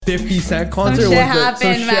50 Cent concert? Some shit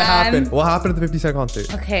happened, man. What happened at the 50 Cent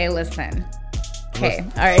concert? Okay, listen. Okay,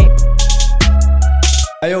 all right.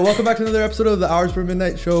 Hey, yo, welcome back to another episode of the Hours for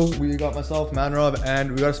Midnight show. We got myself, Manrob,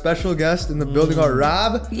 and we got a special guest in the building called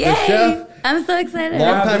RavTheChef. I'm so excited.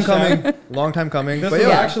 Long time coming. This but was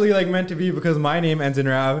yeah, actually like meant to be because my name ends in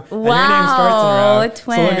Rav. Wow. And your name starts in Rav.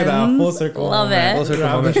 Twins. So look at that. Full circle. Love it. Full circle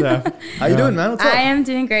Rav moment. the chef. How you doing, man? What's up? I am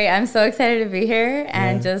doing great. I'm so excited to be here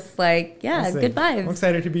and just like, good vibes. I'm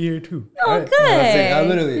excited to be here too. Oh, Right. good. That's it. I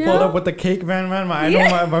literally You Pulled know? up with the cake van, man. I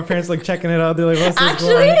know my parents like checking it out. They're like, what's this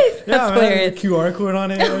Actually? going? That's Yeah, man. hilarious. QR code on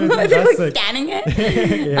it. They're That's like sick. scanning it.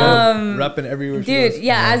 Repping everywhere she Dude, goes.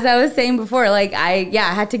 as I was saying before, like I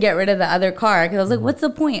had to get rid of the other car because I was like, what's the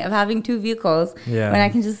point of having two vehicles when I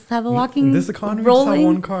can just have a walking, In this economy, rolling? just have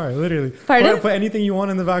one car, literally. Pardon? Put anything you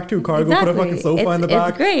want in the back too. Cargo, put a fucking sofa in the back.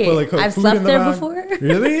 It's great. Put, like, I've food slept in the there back. before.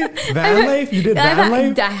 Really? Van life? You did van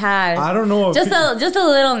life? I had. I don't know. Just a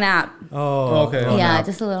little nap. Oh, Okay. oh, Yeah, nap.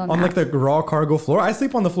 just a little nap. On like the raw cargo floor. I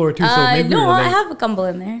sleep on the floor too, so maybe no, we're, like, I have a couple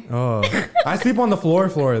in there. Oh, I sleep on the floor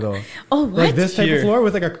though. Oh, what? Like this type Here. of floor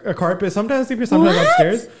with like a carpet. Sometimes I sleep here, sometimes What?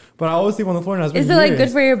 upstairs. But I always sleep on the floor, and that's been Is it like years. good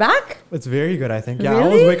for your back? It's very good, I think. Yeah, I Really?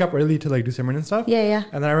 always wake up early to like do sermon and stuff. Yeah.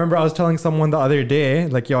 And then I remember I was telling someone the other day,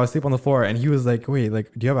 like, yo, I sleep on the floor, and he was like, wait,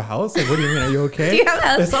 like, do you have a house? Like, what do you mean? Are you okay? Do you have a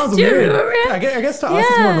house? It sounds Do you weird. remember? I guess to us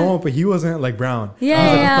it's more Yeah. normal, but he wasn't like brown. Yeah. I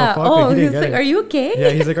was like, what the fuck? Oh, Like, he he's didn't like, get are it. you okay? Yeah,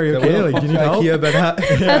 he's like, are you okay? Like, do you need help? IKEA bed hat.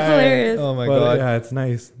 That's hilarious. Oh my But, god. yeah, it's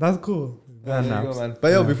nice. That's cool. There Van you go, naps. man. But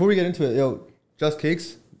yo, before we get into it, yo, Just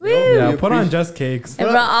Cakes. Woo. Yeah, We put on appreciate- just cakes. I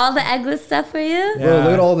brought all the eggless stuff for you. Bro,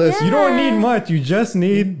 look at all this. Yeah. You don't need much. You just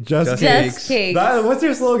need just Just cakes. Just cakes. What's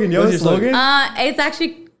your slogan? You have What's a your slogan? It's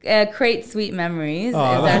actually create sweet memories.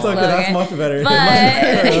 Oh, is that's our okay. That's slogan. much better. But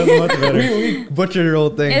That's much better. We butchered your whole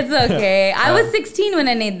thing. it's okay. I was 16 when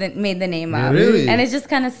I made the name up. Really? And it just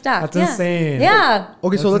kind of stuck. That's insane. Yeah.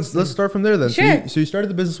 Okay, so That's let's start from there then. Sure. So you started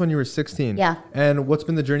the business when you were 16. Yeah. And what's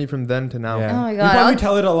been the journey from then to now? Yeah. Oh my We God. probably I'll-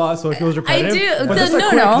 tell it a lot, so it feels I repetitive. do. But just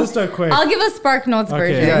No. a quick. I'll give a Spark Notes Okay,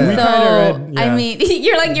 version. yeah. We So, kinda read, I yeah. mean,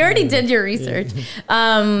 you already did your research.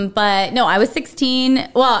 But no, I was 16.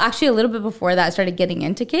 Well, actually, a little bit before that, I started getting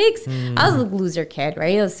into cakes. I was a loser kid,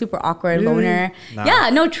 right? I was super awkward, Really? loner. Nah. Yeah,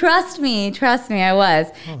 no, trust me, I was.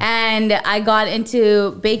 And I got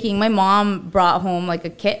into baking. My mom brought home like a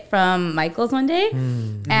kit from Michael's one day,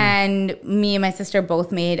 and me and my sister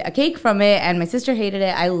both made a cake from it. And my sister hated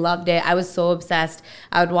it. I loved it. I was so obsessed.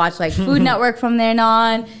 I would watch like Food Network from then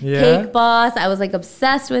on, Yeah? Cake Boss. I was like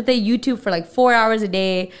obsessed with it. YouTube for like 4 hours a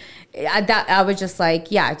day. I was just like,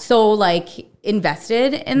 so like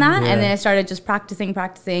invested in that. Yeah. And then I started just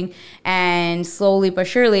practicing. And slowly but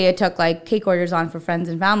surely, I took like cake orders on for friends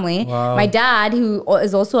and family. Wow. My dad, who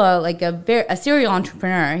is also a serial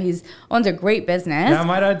entrepreneur, owns a great business. Yeah,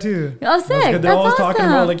 my dad too. Oh, That's sick. good. They're That's always talking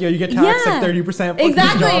about awesome. like, yo, you get taxed Yeah. like 30%.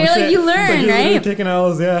 Exactly. You're like, you learn, right? You're taking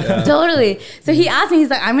L's, yeah. Totally. So he asked me, he's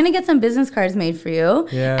like, I'm going to get some business cards made for you.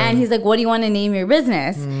 Yeah. And he's like, what do you want to name your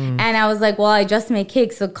business? And I was like, well, I just make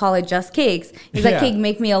cakes, so call it Just Cakes. He's like, Yeah. hey,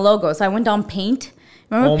 make me a logo. So I went on Paint.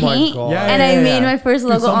 Remember Oh my Paint? God. Yeah, And yeah, I yeah, made yeah. my first Dude,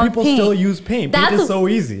 logo some on people Paint. still use Paint. Paint That's is so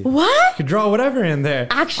easy. What? You could draw whatever in there.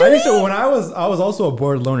 Actually? I used to, when I was also a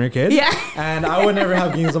bored loner kid. Yeah. And I would never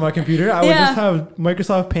have games on my computer. I would Yeah. just have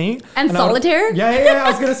Microsoft Paint. And I would- Solitaire? Yeah.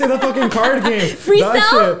 I was gonna say the fucking card game. Free That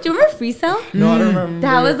Cell? shit. Do you remember Free Cell? No, I don't remember.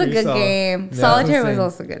 That was a Free good Cell. game. Yeah, Solitaire that's was insane.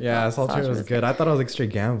 also good. Yeah, Solitaire was good. I thought it was like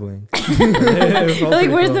straight gambling. Like,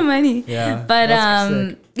 where's the money? Yeah, But that's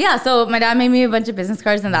sick. yeah, so my dad made me a bunch of business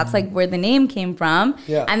cards, and that's like where the name came from.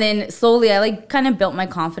 Yeah. And then slowly I like kind of built my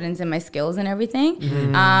confidence in my skills and everything.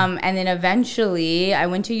 And then eventually I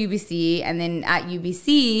went to UBC, and then at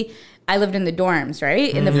UBC I lived in the dorms,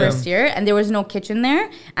 right? In the first year, and there was no kitchen there.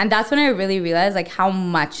 And that's when I really realized like how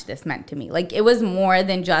much this meant to me. Like it was more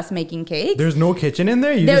than just making cakes. There's no kitchen in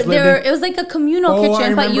there. You There, just lived in. it was like a communal Oh, I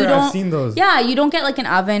kitchen, but you remember. don't. I've seen those. Yeah, you don't get like an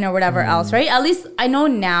oven or whatever else, right? At least I know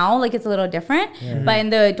now, like it's a little different. But in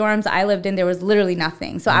the dorms I lived in, there was literally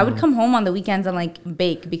nothing. So I would come home on the weekends and like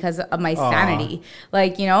bake because of my sanity,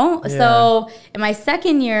 like you know. Yeah. So in my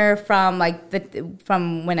second year from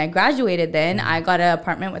from when I graduated, then I got an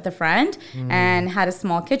apartment with a friend and had a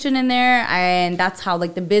small kitchen in there, and that's how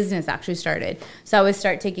like the business actually started. So I would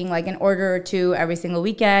start taking like an order or two every single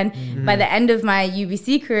weekend. By the end of my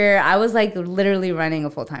UBC career, I was like literally running a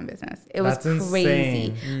full-time business. It was That's crazy.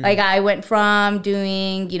 insane. Like I went from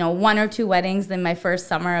doing, 1 or 2 weddings in my first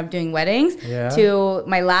summer of doing weddings Yeah. to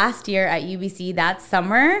my last year at UBC that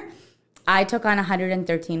summer, I took on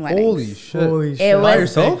 113 weddings. Holy shit. Holy shit. It was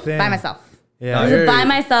yourself? by myself. Yeah. I was by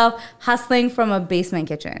myself hustling from a basement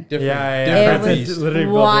kitchen. Yeah. It was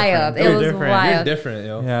wild. It was wild. You're different,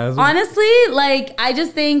 yo. Yeah. Honestly, like, I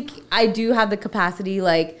just think I do have the capacity,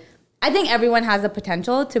 like, I think everyone has the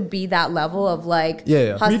potential to be that level of like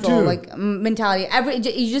hustle, like mentality.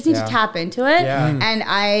 You just need to tap into it. And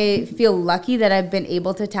I feel lucky that I've been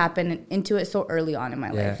able to tap into it so early on in my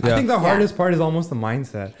life. I think the hardest part is almost the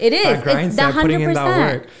mindset. It is. That grind set, putting in that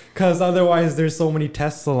 100%. work. Because otherwise there's so many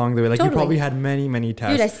tests along the way. Like you probably had many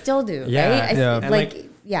tests. Dude, I still do. Yeah. Right?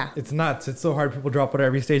 It's nuts. It's so hard. People drop out at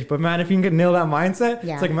every stage. But man, if you can nail that mindset,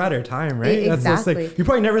 it's like a matter of time, right? Exactly. That's just like, you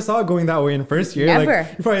probably never saw it going that way in first year. Never.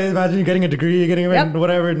 Like, you probably imagine getting a degree, getting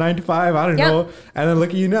whatever, 9 to 5, I don't know. And then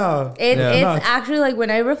look at you now. It's actually like when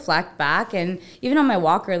I reflect back, and even on my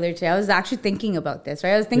walk earlier today, I was actually thinking about this,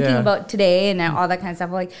 right? I was thinking about today and all that kind of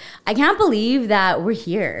stuff. Like, I can't believe that we're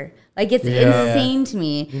here. Like, it's insane to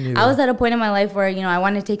me. I was at a point in my life where, I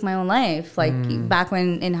wanted to take my own life, like back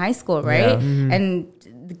when in high school, right? And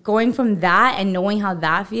going from that and knowing how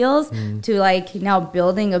that feels to like now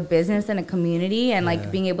building a business and a community and like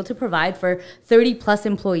being able to provide for 30 plus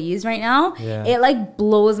employees right now, it like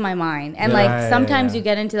blows my mind. And like sometimes you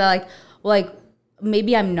get into that like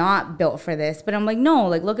maybe I'm not built for this, but I'm like, no,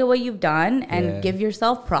 like look at what you've done and give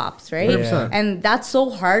yourself props, right? And that's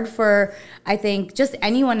so hard for, I think, just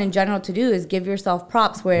anyone in general to do, is give yourself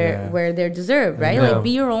props where they're deserved, right? Like,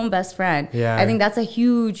 be your own best friend. I think that's a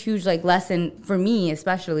huge like lesson for me,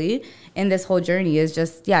 especially in this whole journey, is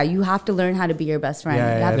just, you have to learn how to be your best friend.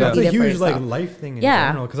 You have to that's be a huge like life thing in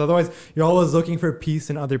general, because otherwise you're always looking for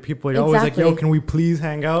peace in other people. You're always like, yo, can we please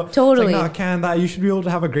hang out? Totally. It's like, no, can't that. You should be able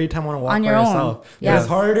to have a great time on a walk on by your yourself. own. It's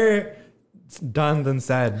harder done than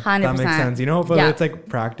said. 100%. That makes sense, but it's like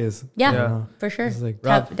practice. For sure. Like,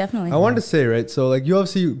 definitely. I wanted to say, right, so like you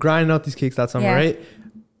obviously grinding out these cakes that summer, right?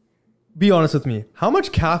 Be honest with me. How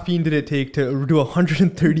much caffeine did it take to do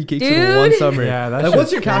 130 cakes in one summer? Yeah, that's like,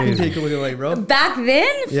 what's your caffeine take with it, like, bro? Back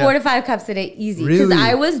then, 4 to 5 cups a day, easy. Because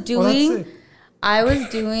I was doing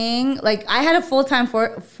like, I had a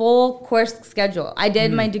full course schedule. I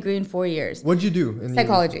did my degree in 4 years. What'd you do? In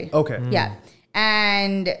Psychology. Okay. Yeah.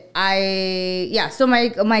 And so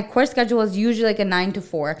my course schedule was usually like a 9 to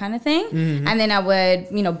 4 kind of thing. And then I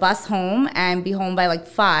would, bus home and be home by like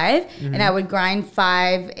 5. And I would grind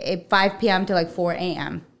 5 p.m. to like 4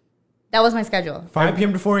 a.m. That was my schedule. 5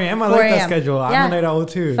 p.m. to 4 a.m. I like that schedule. I'm a night owl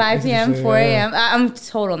too. 5 p.m. 4 a.m. I'm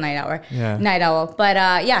total night hour. Night owl.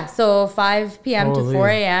 But so 5 p.m. to 4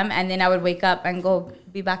 a.m. And then I would wake up and go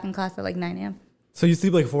be back in class at like 9 a.m. So you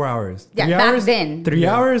sleep like 4 hours? Yeah, 3 back hours? then. 3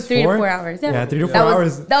 hours? 3 to 4 hours. Yeah, 3 to 4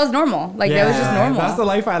 hours. That was normal. Like, that was just normal. That's the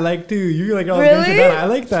life I like too. You like, really? I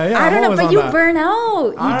like that. Yeah, I don't know, but you burn out.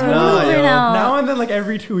 You totally burn out. Now and then, like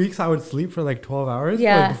every 2 weeks, I would sleep for like 12 hours.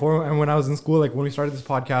 Yeah. Like before, and when I was in school, like when we started this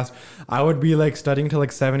podcast, I would be like studying till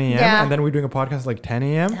like 7 a.m. And then we're doing a podcast at like 10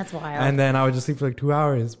 a.m. That's wild. And then I would just sleep for like 2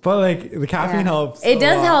 hours. But like the caffeine helps. It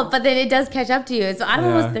does help, but then it does catch up to you. So I'm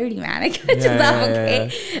almost 30, man. I catches up,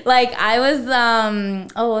 okay? Like, I was,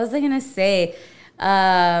 what was I going to say?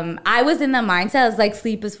 I was in the mindset. I was like,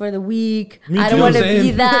 sleep is for the weak. I don't want to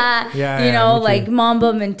be that. Like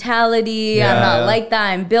Mamba mentality. I'm not like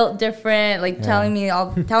that. I'm built different. Like telling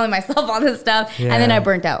myself all this stuff. And then I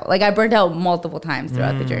burnt out. Like, I burnt out multiple times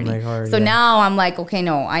throughout the journey. So now I'm like, okay,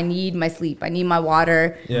 no, I need my sleep. I need my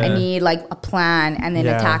water. I need like a plan and then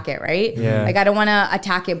attack it, right? Like, I don't want to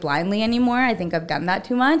attack it blindly anymore. I think I've done that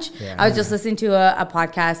too much. I was just listening to a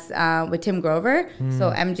podcast with Tim Grover.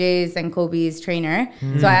 So MJ's and Kobe's trainer.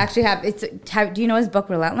 So I actually do you know his book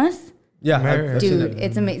Relentless? Yeah, dude,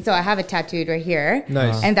 it's amazing. So I have it tattooed right here.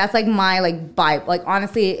 Nice. And that's like my like Bible. Like,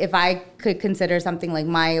 honestly, if I could consider something like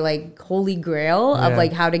my like holy grail of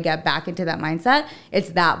like how to get back into that mindset, it's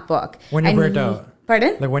that book. When you're burnt out.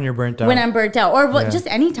 Pardon? Like when you're burnt out. When I'm burnt out, or just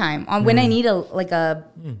anytime when I need a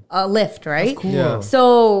lift, right? That's cool.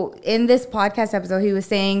 So in this podcast episode, he was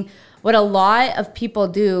saying what a lot of people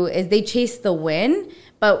do is they chase the win,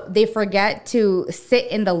 but they forget to sit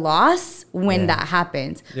in the loss when that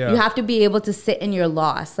happens. You have to be able to sit in your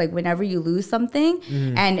loss, like whenever you lose something,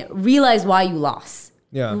 and realize why you lost,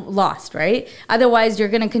 right? Otherwise, you're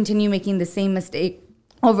gonna continue making the same mistake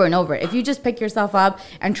over and over. If you just pick yourself up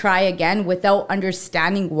and try again without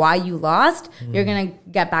understanding why you lost, you're gonna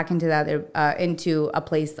get back into into a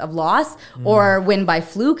place of loss or win by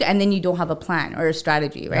fluke, and then you don't have a plan or a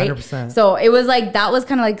strategy, right? 100%. So it was like, that was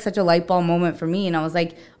kind of like such a light bulb moment for me, and I was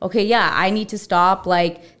like, okay, I need to stop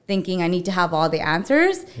like thinking I need to have all the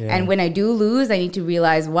answers, and when I do lose, I need to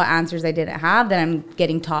realize what answers I didn't have that I'm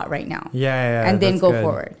getting taught right now. And then go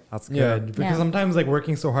forward. That's good. Because sometimes like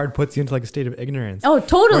working so hard puts you into like a state of ignorance. Oh,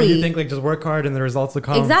 totally. Where you think like just work hard and the results will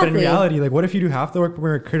come. Exactly. But in reality, like what if you do half the work but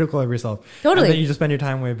you're critical of yourself? Totally. And then you just spend your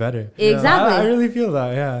time way better. Exactly. I really feel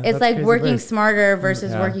that. Yeah. It's like working smarter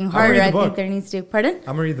versus working harder. I think there needs to. Pardon?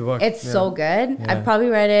 I'm gonna read the book. It's so good. Yeah. I've probably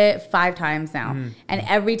read it 5 times now, and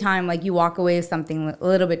every time like you walk away with something a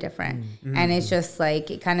little bit different, and it's just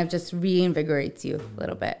like it kind of just reinvigorates you a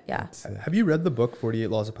little bit. Yeah. Have you read the book 48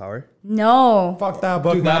 Laws of Power? No. Fuck that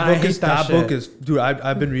book. Dude, man. that book is dude.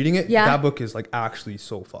 I've been reading it. Yeah. That book is like actually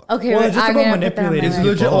so fucked. Okay. Well, it's just about manipulating. It's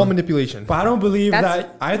legit all manipulation. But I don't believe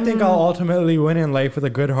that. I think I'll ultimately win in life with a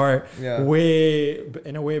good heart,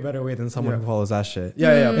 in a way better way than someone who follows that shit.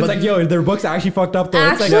 Yeah. It's like, yo, their book's actually fucked up though.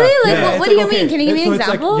 Actually, what do you mean? Can you give me an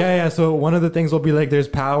example? So one of the things will be like, there's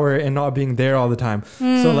power in not being there all the time.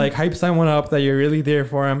 So like, hype someone up that you're really there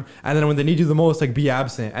for them, and then when they need you the most, like be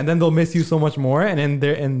absent, and then they'll miss you so much more, and in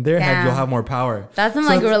their head you'll have more power. That's some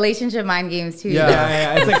like relationship mind games too.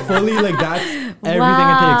 Yeah. It's like fully like that's everything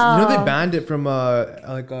it takes. You know they banned it from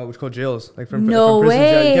what's called jails, like from no from prisons.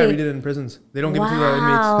 way. Yeah, you can't read it in prisons. They don't give it to the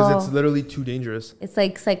inmates because it's literally too dangerous. It's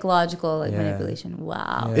like psychological manipulation.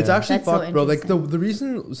 Wow. Yeah. It's actually That's fucked, so bro. Like the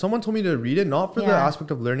reason someone told me to read it, not for the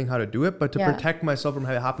aspect of learning how to do it, but to protect myself from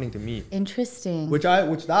it happening to me. Interesting.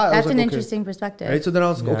 That's an interesting perspective. Right. So then I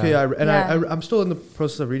was like, okay, I'm still in the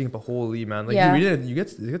process of reading it, but holy man, like you read it, it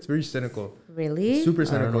gets very cynical. Really? Super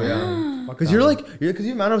cynical, yeah. Because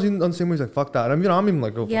you man, I was on the same way. Like fuck that. I'm even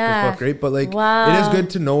like, oh fuck this book, right? But like, it is good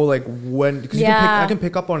to know like when, because I can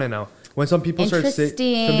pick up on it now. When some people start saying,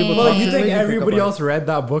 well, you think everybody else read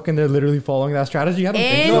that book and they're literally following that strategy? I don't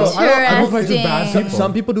think so. I don't think it's bad people.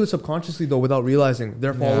 Some people do it subconsciously though, without realizing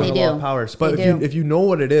they're following a lot of powers. But if you know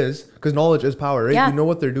what it is, because knowledge is power, right? You know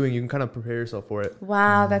what they're doing, you can kind of prepare yourself for it.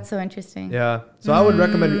 Wow, that's so interesting. Yeah. So I would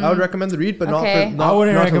recommend the read, but I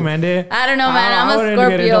wouldn't recommend it. I don't know, man. I'm a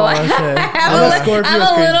Scorpio. I have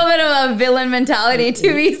a little bit of a villain mentality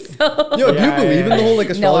to me. So do you believe in the whole like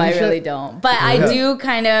astrology? No, I really don't. But I do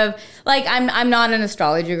kind of like I'm not an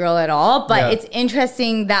astrology girl at all. But it's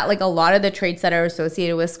interesting that like a lot of the traits that are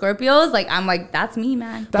associated with Scorpios, like I'm like that's me,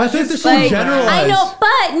 man. That's just so generalized.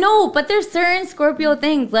 I know, but there's certain Scorpio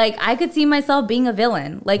things like I could see myself being a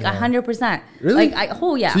villain, like 100%. Really? Like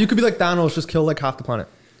So you could be like Thanos, just kill like half the planet.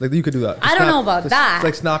 Like you could do that. I don't know about that.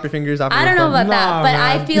 Like snap your fingers after. I don't know about that, but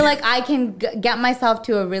I feel like I can get myself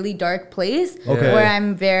to a really dark place where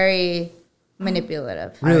I'm very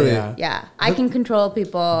manipulative. Really? Yeah. I can control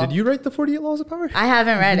people. Did you write the 48 Laws of Power? I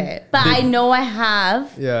haven't read it, but I know I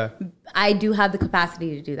have. Yeah. I do have the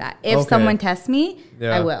capacity to do that. If someone tests me,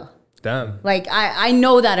 I will. Damn. Like I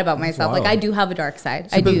know that about myself. Like I do have a dark side.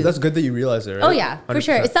 I do. That's good that you realize it, right? Oh yeah, 100%. For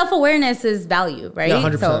sure. Self-awareness is value, right? Yeah,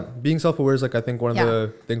 100%. So, being self-aware is like I think one of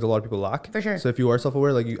the things a lot of people lack. For sure. So if you are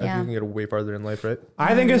self-aware, like you can get way farther in life, right?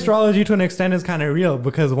 I think astrology to an extent is kind of real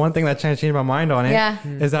because one thing that changed my mind on it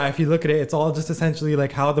is that if you look at it, it's all just essentially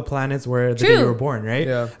like how the planets were the day you were born, right?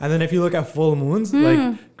 Yeah. And then if you look at full moons,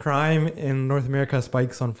 like crime in North America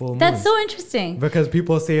spikes on full moons. That's so interesting. Because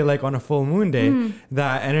people say like on a full moon day,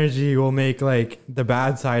 that energy will make like the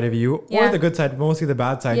bad side of you or the good side, mostly the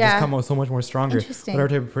bad side, just come out so much more stronger. Whatever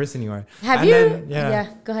type of person you are. Have you?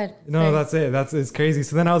 Go ahead. No, that's it. It's crazy.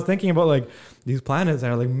 So then I was thinking about like these planets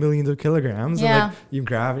are like millions of kilograms and like you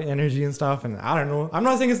gravity energy and stuff. And I don't know. I'm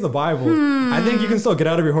not saying it's the Bible. I think you can still get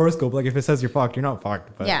out of your horoscope. Like if it says you're fucked, you're not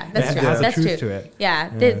fucked. But that's true. It has that's a truth true. to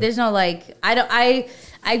it. There's no like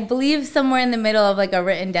I believe somewhere in the middle of like a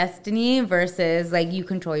written destiny versus like you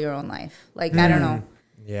control your own life. Like I don't know.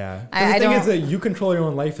 Yeah. The thing is that you control your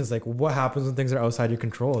own life is like what happens when things are outside your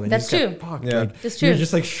control. And that's true. That's true. You're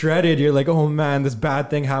just like shredded. You're like, oh man, this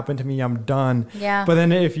bad thing happened to me. I'm done. Yeah. But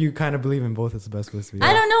then if you kind of believe in both, it's the best place to be.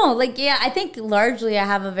 I don't know. Like, I think largely I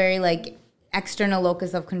have a very like external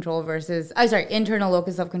locus of control versus, internal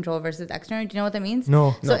locus of control versus external. Do you know what that means?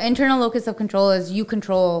 No. So internal locus of control is you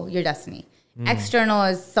control your destiny. External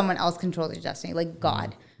is someone else controls your destiny, like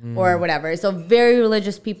God. Or whatever. So very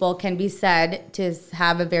religious people can be said to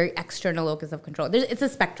have a very external locus of control. It's a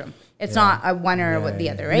spectrum. It's not a one or the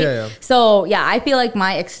other, right? So I feel like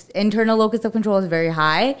my internal locus of control is very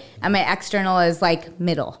high and my external is like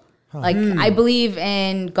middle. Like I believe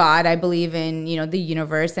in God, I believe in, the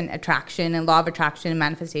universe and attraction and law of attraction and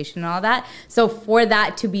manifestation and all that. So for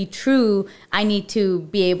that to be true, I need to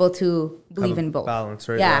be able to believe in both. Balance,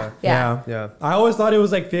 right? Yeah. I always thought it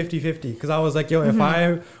was like 50-50 because I was like, yo, if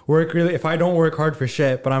I don't work hard for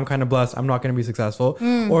shit, but I'm kind of blessed, I'm not going to be successful.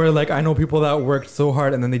 Or like I know people that worked so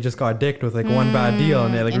hard and then they just got dicked with like one bad deal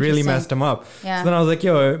and they like really messed them up. So then I was like,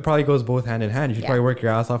 yo, it probably goes both hand in hand. You should probably work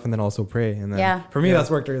your ass off and then also pray. And then for me, that's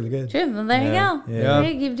worked really good. True. Well, there you go. Yeah.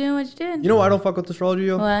 Keep doing what you're doing. You know why I don't fuck with astrology,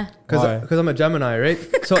 yo? Why? Because I'm a Gemini, right?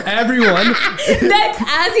 So everyone...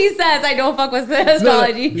 As he says, I don't fuck with the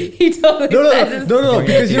astrology. He totally says No,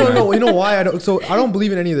 because you know why I don't. So I don't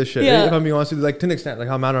believe in any of this shit. Right? If I'm being honest with you, like to an extent, like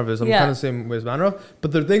how Manrov is, I'm kind of the same way as Manrov.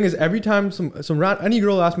 But the thing is, every time any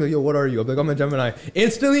girl asks me, like, yo, what are you? I'm like, I'm a Gemini.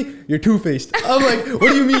 Instantly, you're two-faced. I'm like,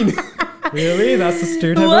 what do you mean? Really? That's the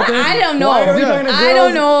stereotype thing? I don't know. I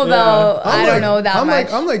don't know about. I don't know that much.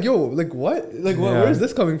 I'm like, yo, like what? Like where is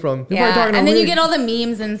this coming from? And then you get all the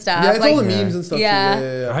memes and stuff. Yeah, it's all the memes and stuff.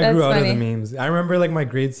 Yeah. I grew out of the memes. I remember like my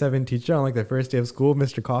grade 7 teacher on like the first day of school,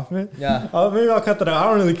 Mr. Kaufman. Yeah. Maybe I'll cut that out. I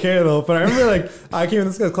don't really care though. But I remember like I came in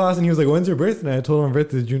this guy's class and he was like, when's your birthday? And I told him my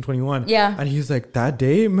birthday is June 21. Yeah. And he was like, that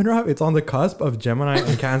day, Manrov, it's on the cusp of Gemini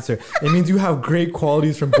and Cancer. It means you have great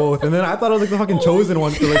qualities from both. And then I thought I was like the fucking chosen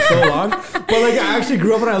one for like so long. But like I actually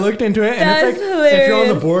grew up and I looked into it and it's like hilarious. If you're on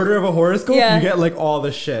the border of a horoscope, you get like all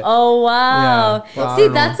the shit. Oh wow. Yeah. See,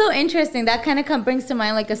 that's so interesting. That kind of brings to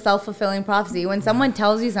mind like a self-fulfilling prophecy. When someone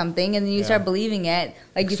tells you something and then you start believing it,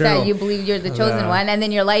 like you said, you believe you're the chosen one, and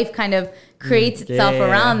then your life kind of creates itself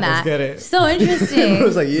around that. Let's get it. So interesting. It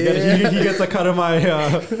was like, He gets a cut of my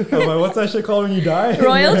what's that shit called when you die?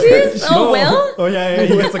 Royalties? Will? Oh yeah,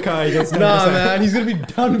 he gets a cut. He gets 10%. Nah, man, he's gonna be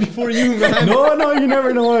done before you, man. No, you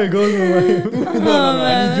never know why it goes away.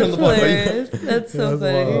 That's so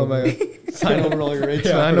funny. Oh my god. Sign over all your rates,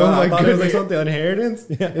 man. Oh my god. It was like something inheritance.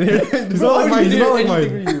 Yeah. He's not like my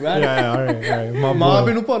all right. Ma'a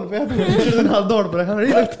been upon me. I'll door, but I can't read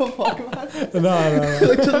like the fuck, man. No.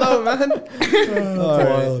 Like chill out, man.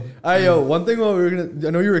 Wild. Alright, yo, one thing while we were gonna,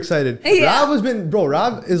 I know you were excited.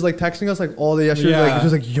 Rav is like texting us like all day yesterday. Like, he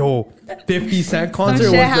was like, yo, 50 Cent concert.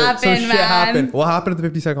 Some shit happened. What happened at the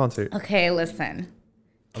 50 Cent concert? Okay, listen.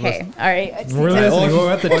 Okay, all right. We're listening.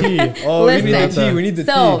 We're at the tea. Listen. We need the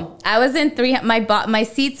tea. So I was in my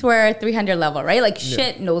seats were 300 level, right? Like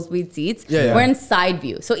shit nosebleed seats. Yeah. We're in side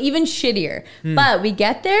view, so even shittier. But we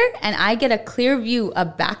get there and I get a clear view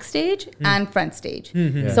of backstage and front stage.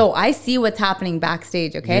 So I see what's happening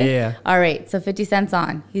backstage. Okay. Yeah. All right. So 50 Cent's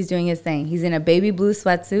on. He's doing his thing. He's in a baby blue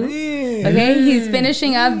sweatsuit. Okay. He's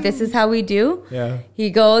finishing up. This is how we do. Yeah. He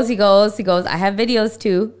goes. I have videos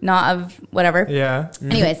too, not of whatever. Yeah.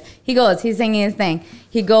 Anyways, he's singing his thing.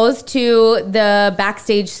 He goes to the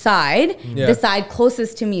backstage side, the side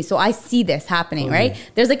closest to me. So I see this happening, right?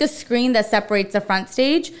 There's like a screen that separates the front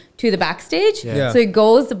stage to the backstage. Yeah. So he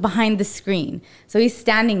goes behind the screen. So he's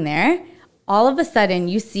standing there. All of a sudden,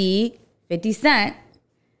 you see 50 Cent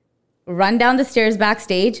run down the stairs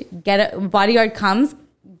backstage, bodyguard comes,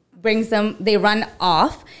 brings them, they run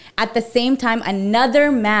off. At the same time,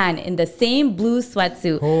 another man in the same blue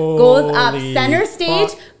sweatsuit goes up center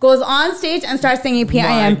stage, goes on stage and starts singing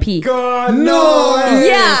PIMP. My God, no way.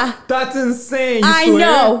 Yeah. That's insane. I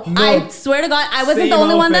know. No. I swear to God, I wasn't the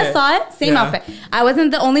only one that saw it. Same outfit. I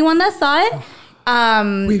wasn't the only one that saw it.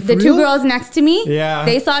 The two girls next to me,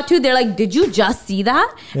 they saw it too. They're like, did you just see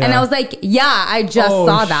that? And I was like, yeah, I just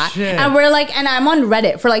saw that. Shit. And we're like, and I'm on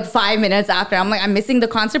Reddit for like 5 minutes after. I'm like, I'm missing the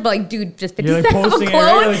concert, but like, dude, just 50 Cent have a clone.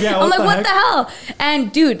 Right? I'm like, what the hell?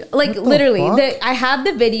 And dude, like literally, I have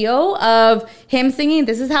the video of him singing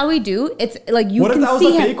 "This Is How We Do." It's like you can see him. What if that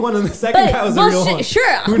was a fake one and the second guy was a real one?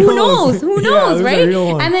 Sure, who knows, right?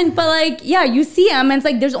 And then, but like, yeah, you see him, and it's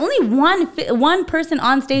like there's only one person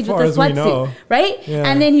on stage with a sweatsuit, right? Yeah.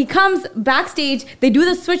 And then he comes backstage, they do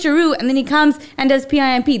the switcheroo, and then he comes and does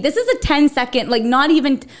PIMP. This is a 10-second, like not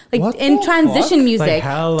even like in transition music.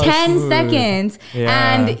 Like 10 seconds.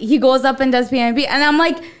 And he goes up and does PIMP. And I'm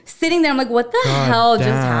like sitting there, I'm like, what the hell just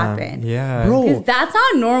happened? Yeah. Bro. Because that's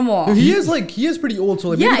not normal. He is pretty old, so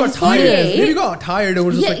like maybe he got tired. Maybe he got tired and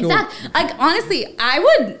was just like, exactly. Like honestly, I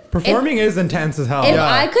would performing is intense as hell. If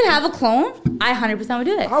I could have a clone, I 100% would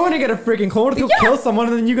do it. I want to get a freaking clone to kill someone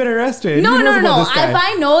and then you get arrested. No. If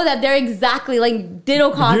I know that they're exactly like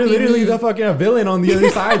ditto copy, you're literally the fucking villain on the other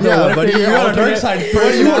side. Yeah, but you're on a dark side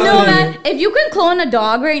person. No, man. If you could clone a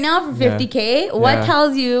dog right now for $50K, what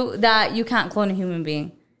tells you that you can't clone a human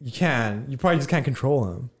being? You can. You probably just can't control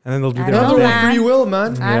them, and then they'll do their own thing. Free will,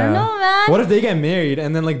 man. I don't know, man. What if they get married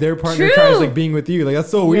and then like their partner tries like being with you? Like that's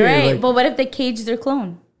so weird. Right, like, but what if they cage their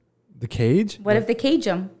clone? The cage? What if they cage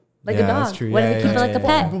them? like a dog. True. What if they keep it like a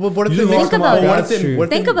pet? But what if they Think about it.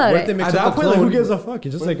 Think about it. At that point, like, who gives a fuck?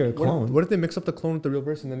 You're just like a clone. What if they mix up the clone with the real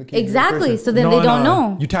person? Then the kid Exactly. So then they don't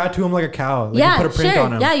know. You tattoo him like a cow. Like, Yeah, you put a print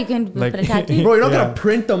on him. Yeah, you can put a tattoo. Bro, you're not gonna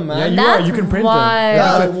print them, man. Yeah, you can print them.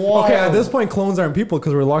 That's Okay, at this point, clones aren't people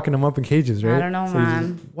because we're locking them up in cages, right? I don't know,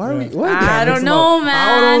 man. Why are we? What? I don't know, man.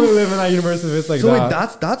 I would only live in that universe if it's like So that.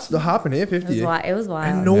 wait, that's the happened, eh? 50. It was wild.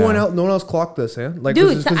 And no one else clocked this, eh? Like,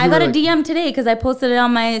 dude, so I got a DM today because I posted it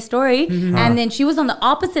on my story, and then she was on the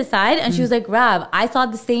opposite side, and she was like, "Rav, I saw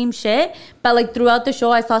the same shit, but like throughout the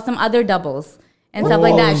show, I saw some other doubles and stuff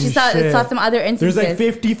like that. She saw some other instances. There's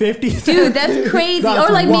like 50-50. Dude, that's crazy. That's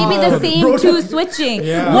or like maybe the wild. same two switching.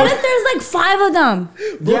 Yeah. What if there's like 5 of them?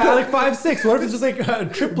 Yeah, like 5, 6. What if it's just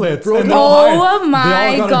like triplets? Bro, and they all Oh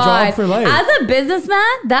my they all got god! a job for life. As a businessman,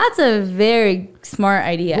 that's a very smart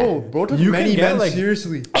idea. Bro took You many can get, men like-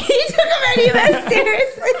 seriously. He took a many men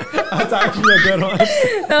seriously. That's actually a good one.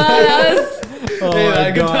 Oh, that was. Oh Hey, my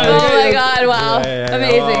man, good god. time. Oh my god! Wow,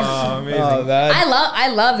 amazing. Oh, amazing. Oh, man. I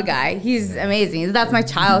love the guy. He's amazing. That's my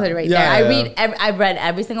childhood right Yeah, there. yeah. I've read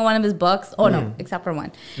every single one of his books. Oh no, except for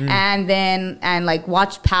one. And like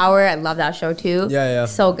watched Power. I love that show too. Yeah.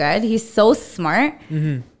 So good. He's so smart.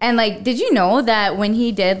 And like, did you know that when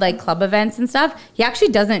he did like club events and stuff, he actually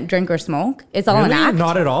doesn't drink or smoke? It's all an Really? act.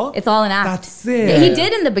 Not at all? It's all an act. That's sick. He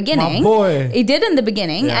did in the beginning. My boy. He did in the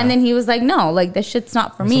beginning, Yeah. and then he was like, "No, like this shit's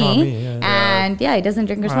not for It's me." not me, yeah. And yeah, he doesn't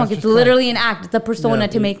drink or Wow, smoke. that's It's just literally an act. It's a persona Yeah.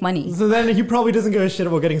 to make money. So then he probably doesn't give a shit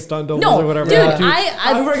about getting stunt doubles No, or whatever. dude, Yeah.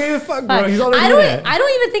 I don't give a fuck, bro. He's already I doing it.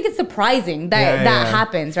 don't even think it's surprising that Yeah, that yeah.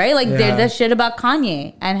 happens, right? Like Yeah. there's that shit about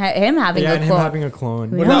Kanye and him having Yeah, a and him clone. having a clone.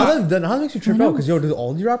 But Yeah. now that makes you trip out because do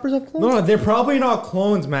all these rappers have clones? No, they're probably not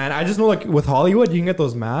clones, man. I just know, like, with Hollywood, you can get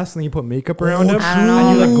those masks and you put makeup around them, I don't know. and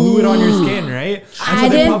you, like, glue it on your skin, right? And I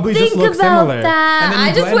they didn't probably think just look about similar. that. And then you I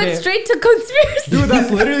just blend went it. straight to conspiracy. Dude,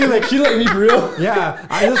 that's literally, like, She like me for real? yeah.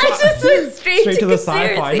 I just went straight to to the sci-fi.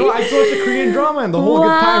 conspiracy. No, I watched the Korean drama, and the whole good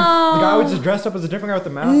time, the guy Wow. was just dressed up as a different guy with the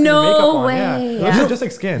mask No and the makeup on. way. Yeah, it Yeah. looks just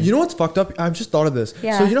like skin. You know what's fucked up? I've just thought of this.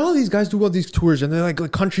 Yeah. So you know how these guys do all these tours and they're like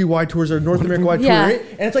countrywide tours or North America wide Yeah. tour, right?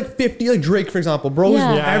 And it's like 50, like Drake, for example, bro.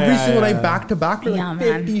 Yeah. Yeah, every yeah, single yeah. night back to back for like Yeah,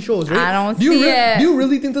 50 man. shows, right? I don't do you see it. Do you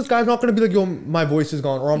really think this guy's not gonna be like, yo, my voice is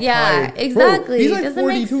gone or I'm Yeah, tired? exactly. Bro, he's like Doesn't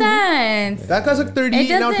make 42. sense. That guy's like It 38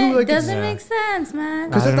 now too. Like doesn't Yeah. make sense, man.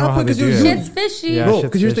 Because I at don't know that how point, they because do you it. Shit's fishy. Yeah. bro, shit's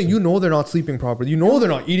because here's the thing, fishy. you know they're not sleeping properly. You know they're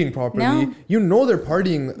not eating properly. No. You know they're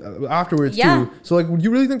partying afterwards Yeah. too. So like, would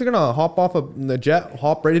you really think they're gonna hop off the jet,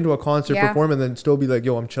 hop right into a concert, Yeah. perform, and then still be like,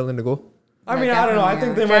 yo, I'm chilling to go? I mean, I don't know. I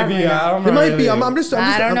think they might be. Definitely I don't know. They might be. really. I'm just.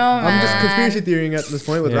 I don't know, I'm just man. conspiracy theorying at this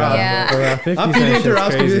point with Yeah. rap. Yeah. 50 I'm Cent feeding into shit's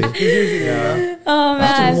rap's crazy. conspiracy theory. Oh man,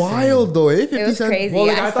 That's wild though, eh? 50 it was Cent. crazy. Well,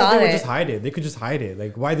 like, I I saw thought they would it. just hide it. They could just hide it.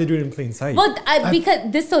 Like, why they do it in plain sight? Well,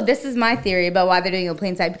 because this is my theory about why they're doing it in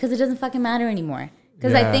plain sight, because it doesn't fucking matter anymore.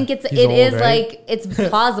 Because I Yeah. think it He's is old, right? like it's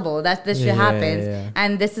plausible that this shit Yeah, happens, yeah.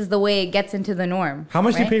 and this is the way it gets into the norm. How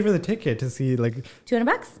much do right? you pay for the ticket to see like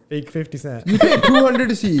 $200? fake 50 Cent? You paid 200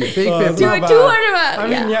 to see it. Fake Oh, 50. it's not bad. 200 bucks. I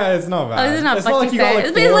mean, yeah, it's not bad. Oh, this is not it's not like Pachi you got Sen. like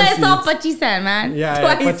It's basically I saw seats. Pachi Sen, man. Yeah,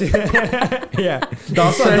 Twice. yeah.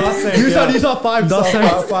 Dust cent. You saw 5 dust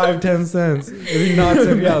cents. 5, 10 cents. It'd be nuts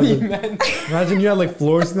if you had, imagine you had like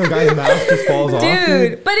floors and the guy's mask just falls off.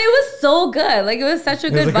 Dude, but it was so good. Like, it was such a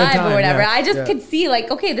was good a good vibe time, or whatever. yeah. I just Yeah. could see, like,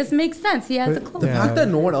 okay, this makes sense. He has a clone. The Yeah. fact that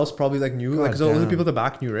no one else probably like knew, like, because all the damn. people at the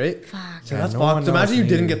back knew, right? Fuck. So Yeah, that's no fucked. one So imagine else you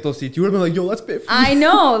didn't knew. get those seats. You would have been like, yo, let's pay. I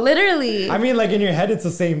know, literally. I mean, like in your head, it's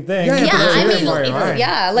the same thing. Yeah, Yeah, but that's I it. mean, Right, right.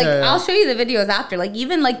 yeah, like Yeah, yeah. I'll show you the videos after. Like,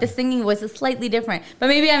 even like the singing voice is slightly different, but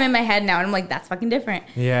maybe I'm in my head now and I'm like, that's fucking different.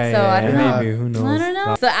 Yeah, So yeah, I don't yeah, know. maybe, who knows? I don't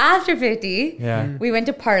know. So after 50, Yeah. we went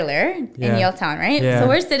to Parlor in Yeah. Yaletown, right? Yeah. So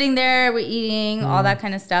we're sitting there, we're eating, all that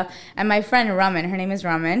kind of stuff. And my friend Raman, her name is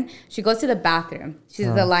Raman, she goes to the bathroom. She's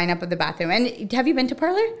the lineup of the bathroom. And have you been to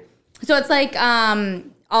Parlor? So it's like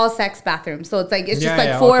all sex bathrooms. So it's like it's just Yeah, like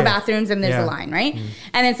yeah, 4 okay. bathrooms and there's Yeah. a line, right?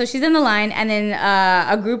 And then so she's in the line, and then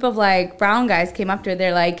a group of like brown guys came up to her.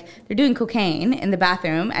 They're doing cocaine in the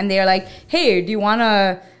bathroom, and they're like, "Hey, do you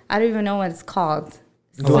wanna?" I don't even know what it's called.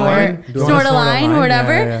 line? Do you Snort wanna a line or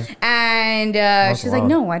whatever. Yeah, And That's she's like,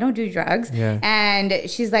 wild. "No, I don't do drugs." Yeah. And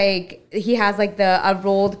she's like, he has like a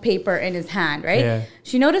rolled paper in his hand, right? Yeah.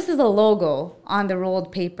 She notices a logo on the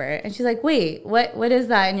rolled paper, and she's like, "Wait, what is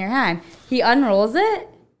that in your hand?" He unrolls it.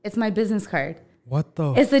 It's my business card. What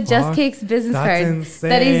the It's a Just fuck? Cakes business That's card insane.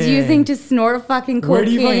 that he's using to snort fucking cocaine. Where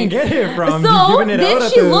do you fucking get it from? So You've given it then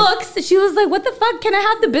out she at the- looks. She was like, "What the fuck? Can I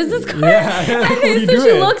have the business card?" Yeah. And What are then you so she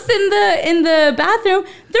doing? looks in the bathroom.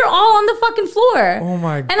 They're all on the fucking floor. Oh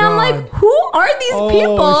my And I'm like, God. who are these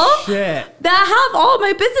people Oh shit. that have all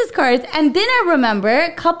my business cards? And then I remember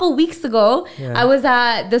a couple weeks ago, I was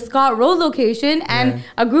at the Scott Road location, and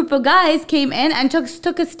a group of guys came in and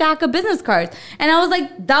took a stack of business cards. And I was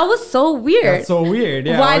like, that was so weird. That's so weird.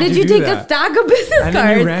 Yeah. Why did you do take that? a stack of business And then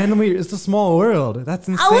you cards? randomly, it's a small world. That's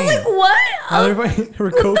insane. I was like, what? Everybody for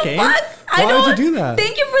What the cocaine? fuck? Why would you do that?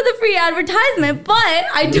 Thank you for the free advertisement, but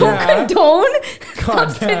I don't Yeah. condone God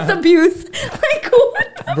substance damn. abuse. Like,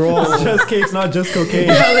 what the Bro. It's just cakes, not just cocaine.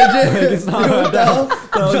 Yeah, legit. Like, it's not Yo, what the hell?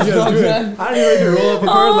 Just drugs, do it. man. I didn't even roll up a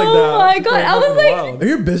card like that. Oh my God, I was like- Are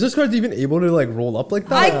your business cards even able to like roll up like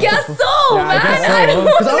that? I guess so, Yeah, I man. guess so. I don't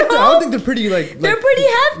Because I know. don't think they're pretty like They're pretty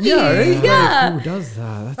hefty. Yeah, right? Yeah. Who does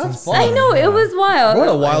that? That's insane. fun. I know, it was wild. What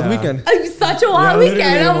a wild Yeah. weekend. It was such a wild literally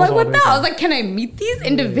weekend. I'm like, almost what wild the hell? I weekend. was like, can I meet these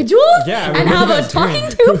individuals Yeah, and what have are you a guys talking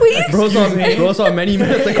doing? to, please? Bro saw many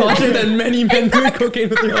men at the concert and many men doing cocaine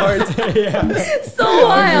with their cards. So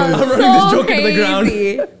wild. I'm running so this joke into the ground.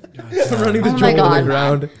 crazy. I'm running this Oh joke my into the God.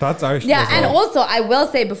 ground. That's our shit Yeah, as and well. also I will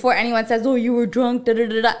say before anyone says, "Oh, you were drunk," da da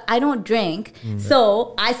da da. I don't drink,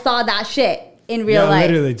 so I saw that shit in real Yeah, life.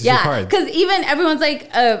 literally, just your cards. because even everyone's like,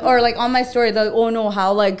 or like on my story, they're like, "Oh no,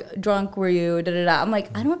 how like drunk were you?" Da da da. I'm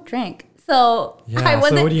like, I don't drink, so Yeah, I so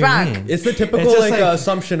wasn't what do you drunk. mean? It's the typical It's just like, like-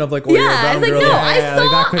 assumption of like, oh, you're a Yeah, brown it's like girl. no, Yeah, I yeah,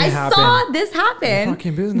 like, that couldn't saw happen. this happen.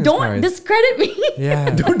 Fucking business Don't cards. discredit me. Yeah.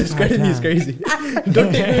 Don't discredit me, it's crazy.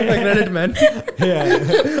 Don't take me like Reddit, man.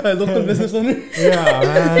 Yeah. I local business owner. Yeah,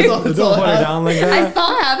 man. That's all Don't put I it have. down like I that.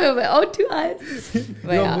 saw it happen, but oh, 2 eyes.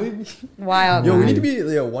 But Yo, yeah, believe me. wild. Yo, we man. need to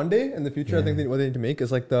be one day in the future. I think what they need to make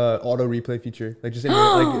is like the auto replay feature, like just in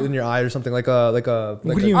your, like in your eye or something, like a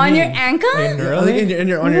What do you on mean? your ankle. Like, Yeah, like in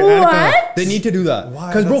your on your What? Attica. They need to do that. Why?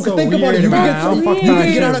 Because bro, That's so think about it. weird, You man. can How get, fucked you up can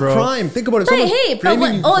is get it, out of bro? crime. Think about it. But Someone's hey, but framing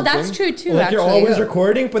what? you Oh, for that's something. true too. Like actually, you're always yeah.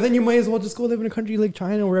 recording, but then you might as well just go live in a country like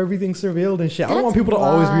China where everything's surveilled and shit. I don't That's want people to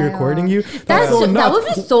always be wild. recording you. That's so so- that nuts. would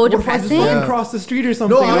be so What if I just depressing. fucking Yeah. cross the street or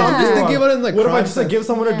something? No, I was Yeah. just thinking about it in like What if I crime just like sense. give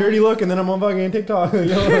someone a dirty look and then I'm on fucking TikTok?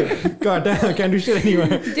 God damn, I can't do shit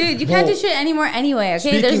anyway. Dude, you can't do shit anymore anyway.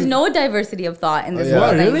 Okay, there's Speaking- no diversity of thought in this yeah.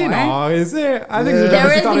 world What, really? anymore. No, is there? I think Yeah. there's There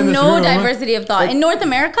diversity is thought in this no room. diversity of thought in North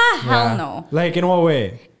America. Hell Yeah. no. Like in what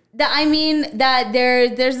way? That I mean that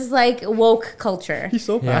there's this like woke culture. He's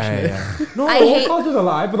so passionate. No, I the hate- whole culture's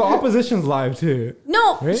alive, but the opposition's live too.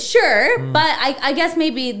 No, Right? sure, but I guess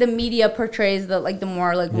maybe the media portrays the like the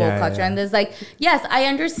more like woke Yeah, culture, yeah. and there's like yes, I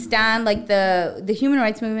understand like the human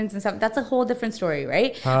rights movements and stuff. That's a whole different story,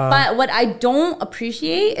 right? But what I don't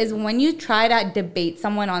appreciate is when you try to debate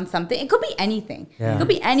someone on something. It could be anything. Yeah. It could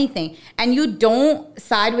be anything, and you don't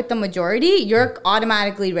side with the majority. You're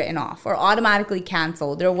automatically written off or automatically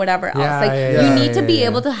canceled or whatever else. Yeah, Like yeah, you yeah, need to yeah, be yeah.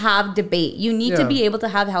 able to have debate. You need to Yeah. be able to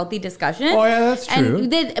have healthy discussion. Oh yeah, that's true.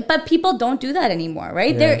 And but people don't do that anymore,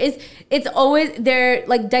 right? Yeah. It's always there.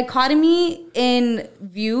 Like dichotomy in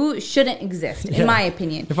view shouldn't exist, Yeah. in my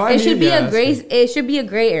opinion. If I It should mean, be yeah, a that's gray. true. It should be a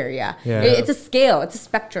gray area. Yeah. It's a scale. It's a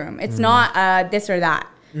spectrum. It's not this or that,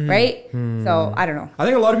 right? So I don't know. I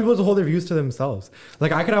think a lot of people just hold their views to themselves.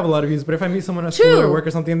 Like I could have a lot of views, but if I meet someone at True. school or work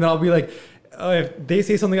or something, then I'll be like, if they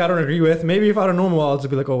say something I don't agree with, maybe if I don't know them well, I'll just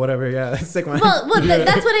be like, oh whatever, yeah, sick man. Well,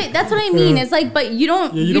 that's what I mean. It's like, but you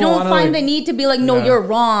don't Yeah, you you don't don't wanna, find like- the need to be like, no, Yeah. you're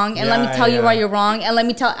wrong, and let me Yeah, tell you yeah. why you're wrong, and let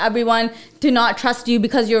me tell everyone to not trust you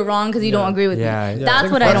because you're wrong because you don't agree with Yeah, me. yeah. That's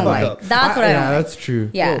Like, what I don't fucked like. up. That's what I don't Yeah, like. that's true.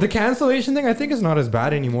 Yeah. The cancellation thing, I think, is not as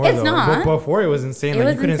bad anymore. It's though. not. But before it was insane. It Like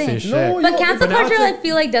was you couldn't say insane. shit. No, But Yo, cancel but now culture, it's like- I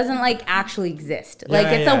feel like doesn't like actually exist. Like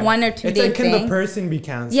Yeah, it's yeah. a 1 or 2 it's day like, can thing. the person be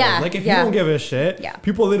canceled? Yeah, Like if yeah. you don't give a shit, Yeah.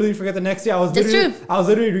 people literally forget the next day. I was That's literally, true. I was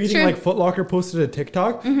literally reading True. like Foot Locker posted a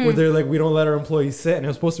TikTok where they're like, we don't let our employees sit, and it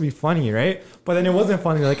was supposed to be funny, right? But then it wasn't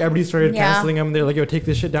funny. Like everybody started Yeah. canceling them. They're like, yo, take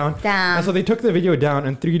this shit down. Damn. And so they took the video down,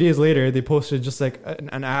 and 3 days later they posted just like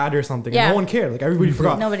an ad or something. Yeah. And no one cared. Like everybody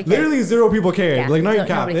forgot. Nobody cares. Literally 0 people cared. Yeah. Like not even No-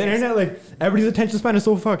 cap. nobody The cares. internet, like everybody's attention span is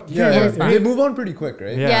so fucked. Yeah, it is fine. they move on pretty quick,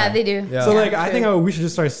 right? Yeah, they do. Yeah. So like I true. think we should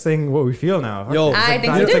just start saying what we feel now. Yo. It's I like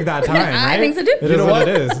think that, so it's too. like that time. I right? think so too. It You is know what what?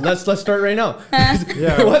 it is. Let's start right now.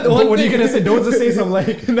 Yeah. What What are you thing- gonna say? Don't just say some like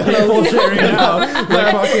hateful shit right now.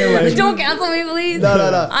 Like fucking like. Don't cancel me, please.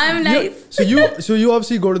 No. I'm nice. So you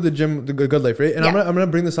obviously go to the gym, the Good Life, right? And Yeah. I'm gonna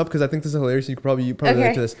bring this up because I think this is hilarious. You could probably Okay.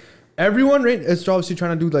 relate to this. Everyone, right, is obviously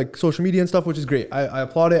trying to do like social media and stuff, which is great. I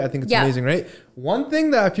applaud it. I think it's Yeah. amazing, right? One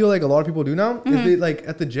thing that I feel like a lot of people do now is they like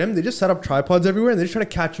at the gym, they just set up tripods everywhere and they're just trying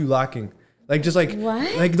to catch you lacking. Like just like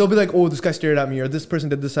what? Like they'll be like, oh, this guy stared at me, or this person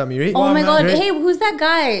did this at me, right? Oh my god! Right? Hey, who's that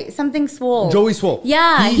guy? Something Swole. Joey Swole.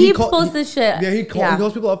 Yeah, he posts this shit. Yeah, he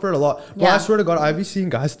calls people up for it a lot. But I swear to God, I've been seeing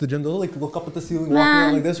guys at the gym. They'll like look up at the ceiling, walking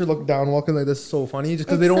out like this, or look down, walking like this. Is so funny, just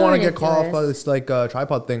because they don't want to get caught off by this like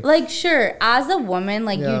tripod thing. Like, sure, as a woman,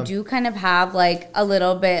 like you do kind of have like a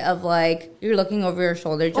little bit of like you're looking over your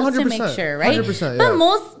shoulder just to make sure, right? 100%, but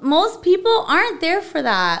most people aren't there for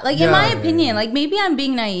that. Like in my opinion, like maybe I'm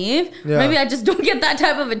being naive. Maybe I just don't get that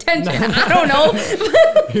type of attention. I don't know.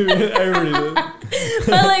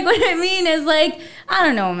 But like what I mean is like, I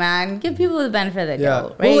don't know, man. Give people the benefit of the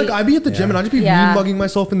doubt, right? Well, like I'd be at the gym and I'd just be mean mugging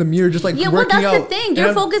myself in the mirror, just like working out. Well, that's the thing.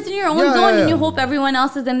 You're focused in your own zone, and you hope everyone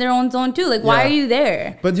else is in their own zone too. Like, why are you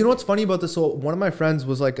there? But you know what's funny about this? So one of my friends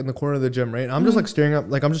was like in the corner of the gym, right? And I'm just like staring at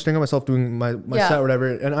myself doing my set or whatever,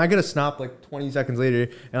 and I get a snap like 20 seconds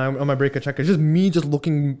later, and I'm on my break. I check. It's just me, just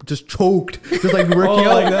looking, just choked, just like working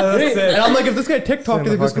out. Like that, that's it. And I'm like, if this guy TikTok,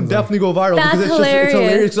 this could definitely go viral because it's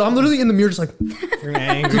hilarious. So I'm literally in the mirror, just like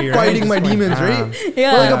angry, fighting my demons, right?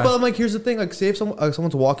 Yeah. But I'm like, here's the thing: like, say if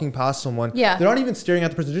someone's walking past someone, they're not even staring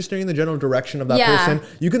at the person, they're just staring in the general direction of that person.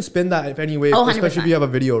 You can spin that if any way, especially if you have a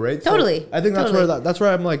video, right? Totally. So I think that's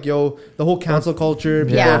where I'm like, yo, the whole cancel culture.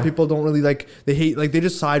 People don't really like. They hate. Like they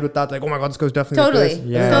just side with that. Like, oh my god, this guy's definitely like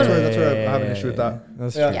this. That's where I have an issue with that.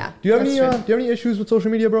 That's true. Yeah. Do you have any issues with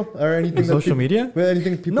social media, bro, or anything? Social media? With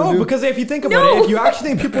anything people do? No, because if you think about it, if you actually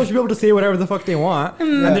think people should be able to say whatever the fuck they want,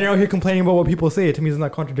 and then you're out here complaining about what people say, to me, isn't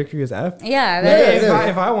that contradictory as f? Yeah.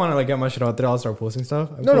 If I want to like get my shit out there, I'll start posting stuff.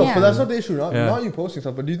 No, but that's not the issue. Not you posting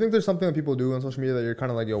stuff. But do you think there's something that people do on social media that you're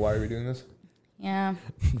kind of like, yo, why are we doing this? Yeah.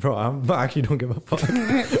 Bro, I actually don't give a fuck.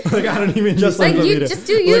 Like I don't even just like you just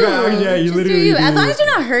do you. Like, you literally do. As long as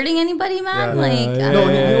you're not hurting anybody, man. You don't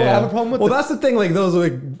have a problem with. Well, that's the thing. Like those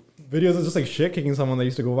like videos of just like shit kicking someone that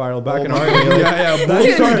used to go viral back in our day.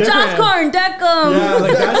 Dude, Josh Corn, Deckham. Yeah,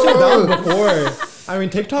 like that shit that was before. I mean,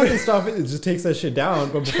 TikTok and stuff, it just takes that shit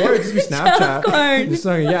down. But before, it just be Snapchat. Just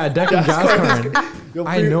saying, Deckham Gas Corn.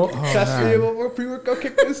 I know. Chester, pre-workout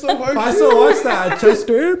kicked me so hard. I still watch that.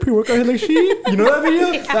 Chester, pre-workout hit like sheep. You know that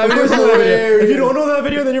video? That video's hilarious. If you don't know that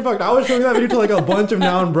video, then you're fucked. I was showing that video to like a bunch of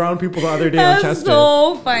now and brown people the other day on Chester.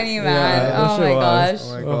 So funny, man. Oh my gosh.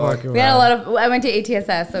 Oh my god. We had a lot of. I went to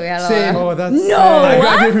ATSS, so we had a lot of. Oh, that's no. I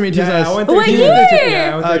graduated from ATSS. Yeah, I went to what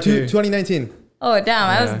year? 2019. Oh damn!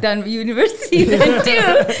 I was done with university then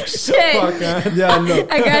too. Shit. Fuck, yeah, no.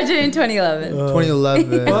 I graduated in 2011. 2011.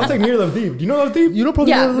 Well, that's like near Love Deep. Do you know Love Deep? You know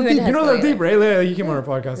probably Love Deep. You know Love Deep, right? Like, he came on our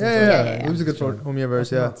podcast. Yeah. He was a good homie of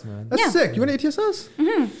ours. Yeah. That's sick. You went to ATSS?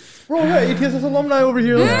 Mm-hmm. Bro, ATSS alumni over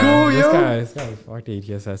here. Let's go, yo. This guy fucked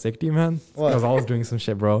ATSS. Sick, man. I was always doing some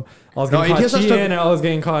shit, bro. I was getting caught cheating, and I was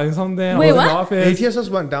getting caught in something. Wait, I was what? in the office. ATSS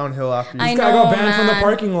went downhill after you. This guy got banned from the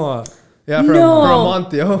parking lot. Yeah, for a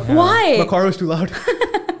month, yo. Why? My car was too loud.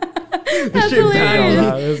 That's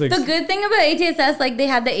hilarious. The good thing about ATSS, like they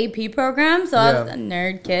had the AP program, so I was a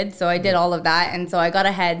nerd kid, so I did all of that, and so I got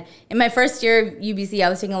ahead. In my first year of UBC, I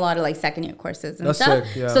was taking a lot of like second year courses and stuff.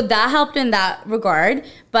 Sick, so that helped in that regard,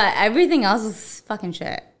 but everything else was fucking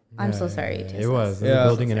shit. I'm so sorry. It was the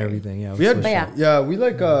building and everything. Yeah, we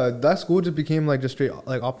like that school just became like just straight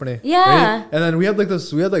like operating. Yeah, right? And then we had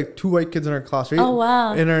like 2 white kids in our class, right? Oh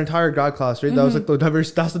wow! In our entire grad class, right? Mm-hmm. That was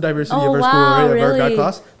like that's the diversity of our school, right? Really? Of our grad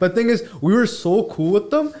class. But the thing is, we were so cool with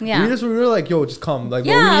them. Yeah, we were like, yo, just come. Like,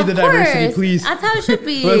 we need the diversity, please. That's how it should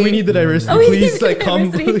be. Like, we need the diversity, please. Like,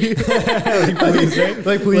 come, please. Like, please, right?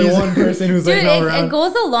 Like, please. Like one person who's like not around. It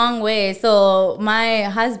goes a long way. So my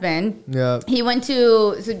husband, he went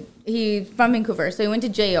to. He's from Vancouver, so he went to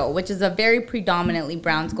JO, which is a very predominantly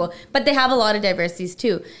brown school, but they have a lot of diversities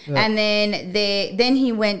too. Yeah. And then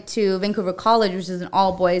he went to Vancouver College, which is an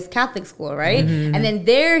all boys Catholic school, right? Mm-hmm. And then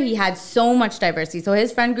there he had so much diversity. So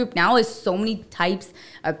his friend group now is so many types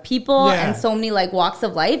of people and so many like walks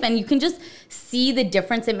of life, and you can just see the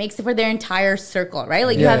difference it makes for their entire circle, right?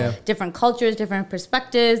 Like you have different cultures, different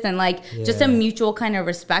perspectives, and like just a mutual kind of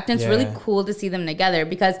respect. And it's really cool to see them together,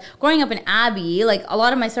 because growing up in Abbey, like a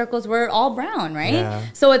lot of my circles were all brown, right? Yeah.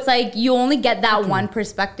 So it's like you only get that one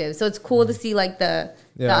perspective. So it's cool to see like the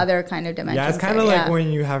other kind of dimensions. Yeah, it's kind of like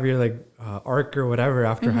when you have your like arc or whatever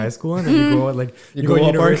after high school, and then you go like you go to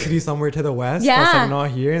university somewhere to the west that's like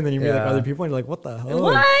not here, and then you meet like other people and you're like, what the hell?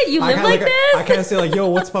 What? Like, you live like this? I can't say like, yo,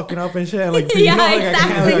 what's fucking up and shit. And, like,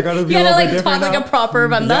 exactly. I gotta like talk like a proper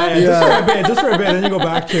banda. Just for a bit, then you go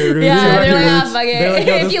back to your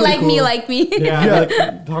if you like me, like me.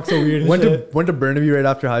 Like talk so weird. Went to Burnaby right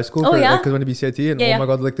after high school. Because went to BCIT, and oh my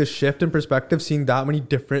god, like this shift in perspective, seeing that many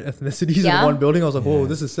different ethnicities in one building, I was like, whoa,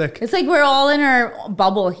 this is sick. It's like we're all in our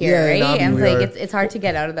bubble here, right? And it's hard to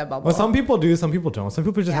get out of that bubble. Well, some people do, some people don't. Some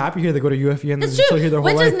people are just happy here. They go to UFE and it's they're still here their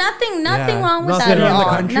whole life. Which is nothing wrong with that at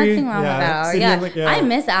all. Nothing wrong with that. Yeah. I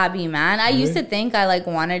miss Abby, man. I used to think I like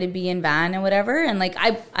wanted to be in Van and whatever, and like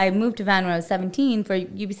I moved to Van when I was 17 for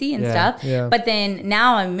UBC and stuff. Yeah. But then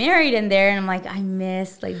now I'm married in there, and I'm like, I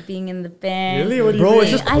miss like being in the van. Really? What do you mean?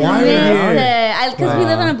 It's just quiet. I miss it because we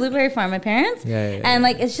live on a blueberry farm, my parents. And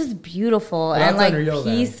like it's just beautiful and like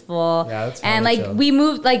peaceful. And like we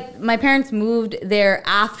moved, like my parents moved there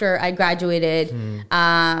after I graduated.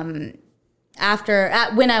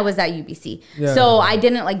 When I was at UBC. So I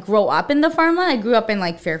didn't like grow up in the farmland. I grew up in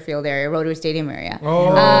like Fairfield area, Rotary Stadium area.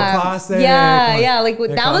 Classic. Like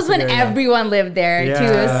that was when everyone lived there too.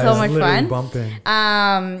 It was so much fun. Bumping.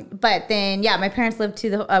 But then my parents moved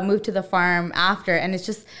to the farm after, and it's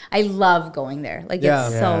just I love going there. Like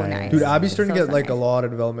it's so nice. Dude, Abby's starting to get like a lot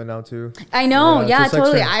of development now too. I know. Yeah,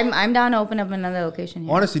 totally. I'm down to open up another location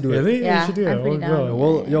here. Honestly, do it. Really? Yeah, you should do it. I'm pretty down.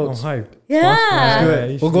 Well, I'm hyped. Yeah. Let's do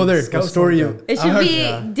it. We'll go there. The story. It should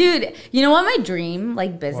be, dude. You know what my dream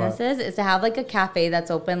like business is to have like a cafe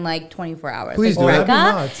that's open like 24 hours. Please like do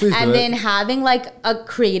it. Please and then having like a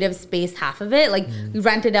creative space, half of it, like you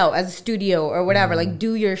rent it out as a studio or whatever. Like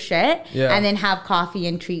do your shit, and then have coffee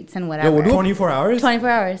and treats and whatever. We'll do 24 hours. 24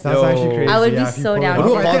 hours. That's actually crazy. I would be so down.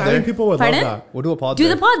 I think people would love that. We'll do a pod. Do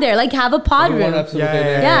the pod there. Like have a pod room.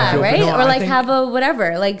 Yeah, right. Or like have a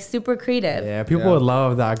whatever. Like super creative. Yeah, people would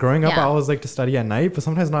love that. Growing up, I always like to study at night, but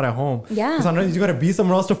sometimes not at home. Yeah. Because sometimes you gotta be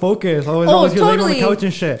somewhere else to focus. Otherwise, you're laying on the couch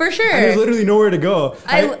and shit. For sure. And there's literally nowhere to go.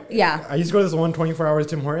 I used to go to this one 24 hours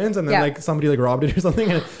Tim Hortons, and then like somebody like robbed it or something,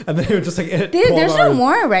 and then it was just like there's no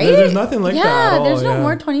more, right? There's nothing like that at all. There's no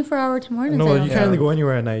more 24-hour Tim Hortons. No, you can't really go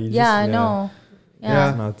anywhere at night. No.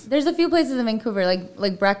 Yeah. There's a few places in Vancouver,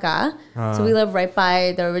 like Brecca. So we live right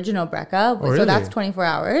by the original Brecca. So that's 24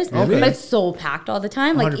 hours. But it's so packed all the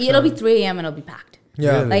time. Like 100%. It'll be 3 a.m. and it'll be packed.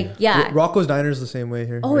 Yeah. Like, Rocco's Diner is the same way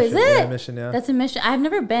here. Oh, is it? Yeah, Mission, That's a Mission. I've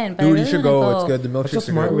never been, but dude, you should go. It's good. The milkshakes are good. That's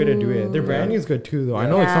a smart way to do it. Their branding is good too, though. I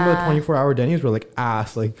know like some of the 24-hour Denny's were like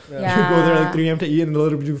ass. Like you go there like 3 a.m. to eat, and the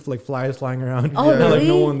little bit like flies flying around. Oh, really? Like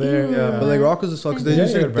no one there. Yeah, but like Rocco's is because they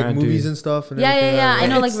usually like movies and stuff. And I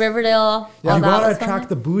know, like Riverdale. Yeah, you gotta attract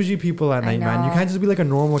the bougie people at night, man. You can't just be like a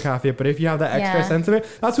normal cafe. But if you have that extra sense of it,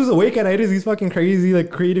 that's who's awake at night. Is these fucking crazy,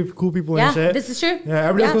 like creative, cool people and shit. This is true. Yeah,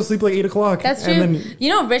 everybody's supposed to sleep like 8 o'clock. That's true. You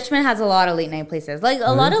know, Richmond has a lot of late night places, like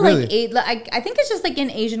a lot of like I think it's just like in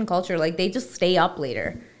Asian culture, like they just stay up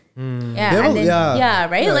later.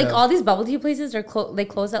 Right. Like all these bubble tea places are they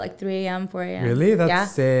close at like 3 a.m. 4 a.m. Really?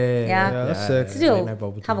 That's sick. Yeah, that's sick. Still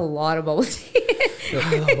have a lot of bubble tea.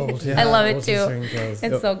 I love bubble tea. I love it too.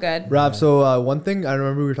 It's so good. Rav, so one thing I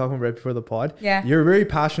remember we were talking about right before the pod. Yeah. You're very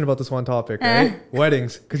passionate about this one topic, right?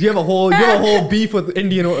 Weddings, because you have a whole beef with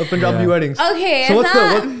Indian or Punjabi weddings. Okay. So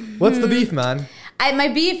what's the beef, man? My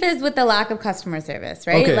beef is with the lack of customer service,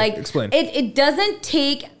 right? Okay, like explain. It doesn't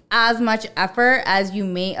take as much effort as you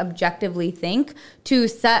may objectively think to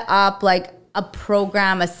set up like a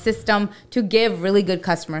program, a system to give really good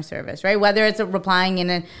customer service, right? Whether it's replying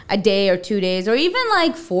in a day or 2 days or even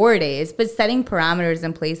like 4 days, but setting parameters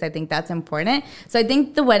in place, I think that's important. So I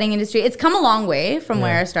think the wedding industry, it's come a long way from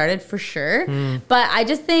where I started for sure. But I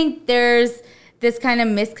just think there's this kind of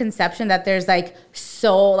misconception that there's like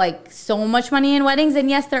so much money in weddings, and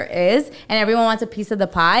yes there is, and everyone wants a piece of the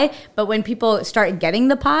pie, but when people start getting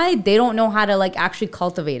the pie, they don't know how to like actually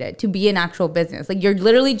cultivate it to be an actual business. Like you're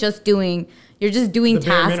literally just doing tasks. The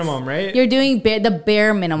bare minimum, right? You're doing the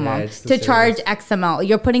bare minimum to charge X amount.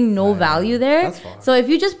 You're putting no value there. That's fine. So if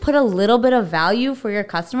you just put a little bit of value for your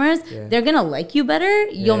customers, they're gonna like you better.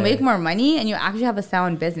 You'll make more money, and you actually have a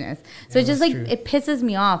sound business. So it's just like it pisses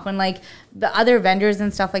me off when like the other vendors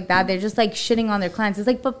and stuff like that, they're just like shitting on their clients. It's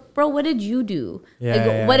like, but bro, what did you do?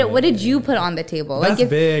 What did you put on the table? That's like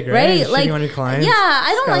big, right? Like on your clients. Yeah,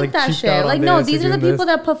 I don't like that shit. Like no, these are the people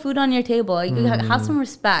that put food on your table. Like you have some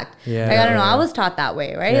respect. Like I don't know, I was taught that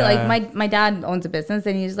way, right? Like my dad owns a business,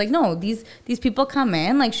 and he's like, no, these people come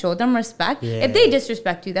in, like show them respect. If they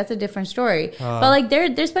disrespect you, that's a different story. But like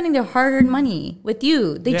they're spending their hard-earned money with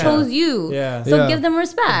you. They chose you. So give them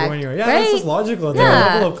respect. Right? That's just logical. The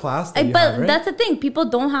level of class that you have, right? That's the thing. People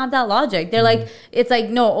don't have that logic. They're like, it's like,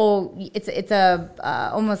 no, it's a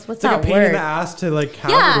almost, what's that word? It's like a pain in the ass to like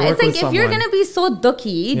have to work it's like with if someone. you're going to be so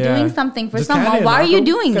dookie doing something for Just someone, why are you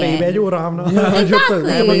doing it?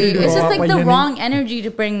 Exactly. It's just like the wrong energy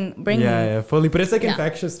to bring. Yeah, fully. But it's like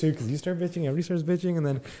infectious too, because you start bitching, everybody starts bitching, and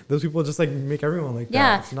then those people just like make everyone like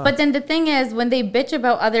that. Yeah, but then the thing is, when they bitch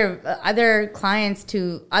about other clients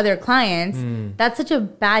to other clients, that's such a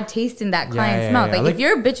bad taste in that client's mouth. Like if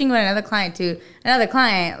you're bitching with another client to another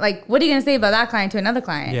client, like what are you gonna say about that client client to another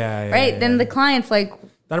client. Yeah, right. Then the client's like,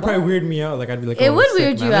 that'd probably weird me out. Like I'd be like, it would sick,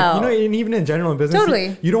 weird man. you like, out. You know, and even in general in business,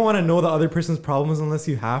 Totally. you don't want to know the other person's problems unless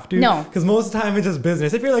you have to. No. Because most of the time it's just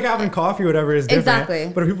business. If you're like having coffee or whatever, it's different.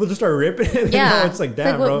 Exactly. But if people just start ripping it, Yeah. it's like,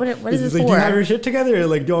 damn, like, bro. what is this like, for? do you have your shit together? Or,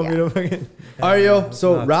 like, do you want me to fucking... All right, yo.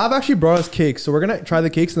 So Rav actually brought us cakes. So we're going to try the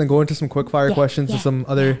cakes and then go into some quick fire questions and some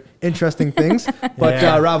other interesting things. But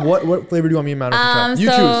Rav, what flavor do you want me and Matt to try? You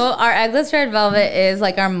choose. Our eggless red velvet is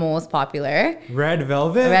like our most popular. Red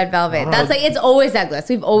velvet? Red velvet. That's like, it's always eggless.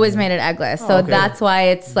 We've always made it eggless. So that's why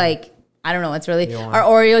it's like, I don't know. It's really, our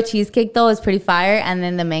Oreo cheesecake though is pretty fire. And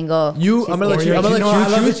then the mango. I'm going to let you I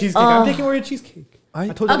love the cheesecake. I'm taking Oreo cheesecake. I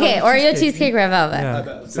told you Okay, Oreo cheesecake red velvet.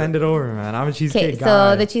 Yeah, send it over, man. I'm a cheesecake guy.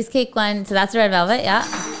 So the cheesecake one, so that's the red velvet, yeah.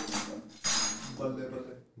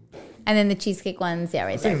 And then the cheesecake ones,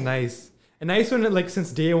 right This there. thing's nice. And nice when like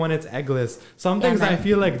since day one it's eggless. Some things I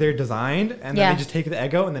feel like they're designed and then they just take the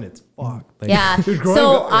egg out and then it's fucked. Like, Dude,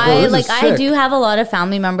 so I do have a lot of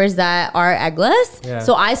family members that are eggless. Yeah.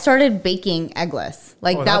 So I started baking eggless.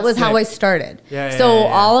 Like that was how I started. So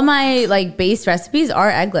all of my like base recipes are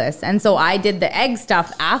eggless. And so I did the egg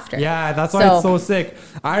stuff after. Yeah, that's why it's so sick.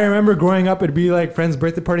 I remember growing up, it'd be like friend's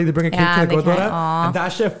birthday party, they bring a cake to the godora, and that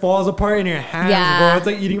shit falls apart in your hands, bro. It's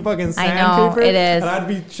like eating fucking sandpaper. It is. And I'd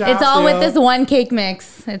be it's all with this one cake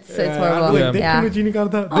mix. It's horrible. This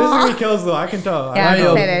really kills though, I can tell. Yeah, I'm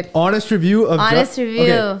excited. Honest review of honest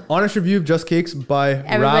review of Just Cakes by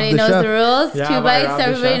Everybody RavTheChef. knows the rules. Yeah, 2 bites,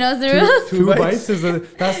 everybody knows the rules. Two bites is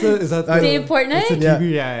that Dave Portnoy?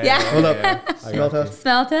 Yeah. Hold up. Smell test.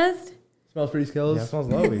 Smell test? Smells pretty skills. Yeah, it smells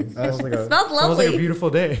lovely. Smells lovely. Smells like a beautiful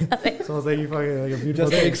day. Smells like you fucking like a beautiful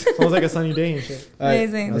day. Smells like a sunny day and shit.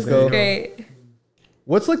 Amazing. This go. is great.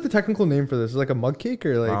 What's like the technical name for this? Is it like a mug cake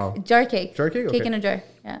or like jar cake? Jar cake? Okay. Cake in a jar.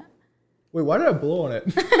 Yeah. Wait, why did I blow on it?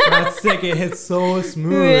 That's sick. It hits so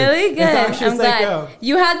smooth. Really good. I'm glad. Like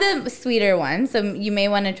you had the sweeter one, so you may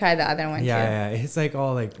want to try the other one too. Yeah. It's like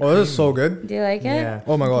all like. Oh, this is so good. Do you like it? Yeah.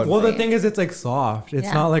 Oh my god. Well, the thing is, it's like soft.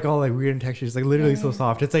 It's not like all like weird in texture. It's like literally so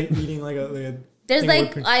soft. It's like eating like a There's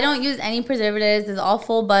like, I don't use any preservatives. It's all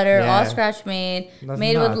full butter, all scratch made,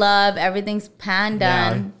 made with love. Everything's pan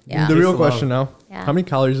done. Yeah. The real question now. Yeah. How many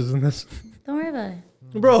calories is in this? Don't worry about it.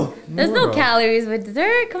 Bro. There's no calories with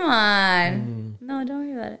dessert. Come on. No, don't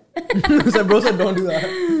worry about it. Bro said don't do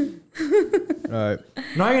that. All right.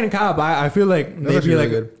 Not gonna cap. I feel like maybe really like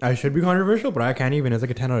good. I should be controversial, but I can't even. It's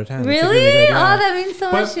like a 10 out of 10. Really? Good, yeah. Oh, that means so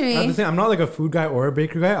much to me. At the same, I'm not like a food guy or a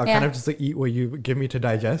bakery guy. I'll kind of just like eat what you give me to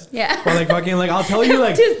digest. Yeah. But like fucking like I'll tell you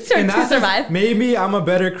like to survive. survive. Maybe I'm a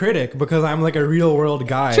better critic because I'm like a real world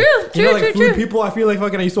guy. True. Food people. I feel like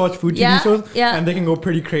fucking I used to watch food TV shows. Yeah. And they can go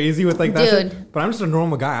pretty crazy with like that shit. But I'm just a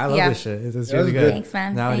normal guy. I love this shit. It's really good. Thanks,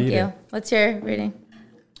 man. Thank you. What's your rating?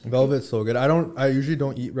 Velvet's so good. I usually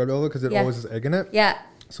don't eat red velvet because it always has egg in it. Yeah.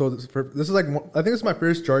 So this is like, I think this is my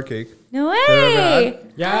first jar cake. No way.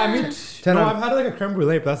 Yeah, I mean, I've had like a creme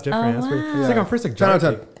brulee, but that's different. Oh, wow. It's like our first like jar 10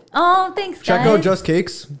 out of 10. cake. Oh, thanks, guys. Check out Just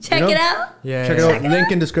Cakes. Check it out. Yeah. Check it out.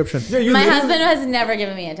 Link in description. Yeah, my husband has never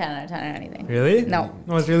given me a 10 out of 10 or anything. Really? No.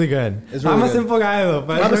 No, it's really good. It's really I'm good. a simple guy though,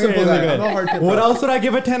 but I'm a simple guy. Good. I'm not hard to What else would I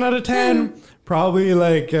give a 10 out of 10? Probably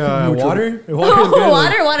like water. Water is good.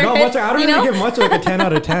 Water No, fits, much. I don't really give much like a 10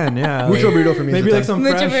 out of 10. Yeah. Mucho burrito for me. Maybe like some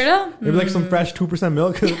fresh. Burrito? Maybe like some fresh 2%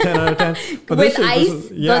 milk is a 10 out of 10. But with ice?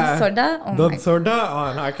 Dod soda? Oh Dod soda?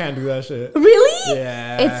 Oh no, I can't do that shit. Really?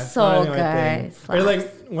 Yeah. It's so good. Or like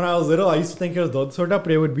when I was little, I used to think it was dod soda, but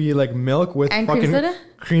it would be like milk with and fucking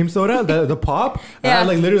cream soda, the pop. And I'd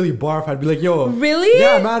like literally barf. I'd be like, yo. Really?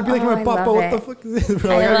 Yeah, man. I'd be like, my papa, what the fuck is this?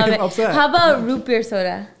 Bro, I love get it. upset. How about root beer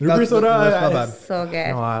soda? Root beer soda? That's not bad. So good.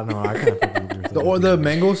 No, I can't fuck root beer soda. Or the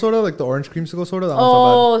mango soda, like the orange creamsicle soda. That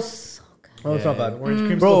one's so it's not bad. Orange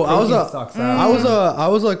cream. Bro, I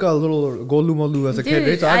was like a little golu molu as a kid.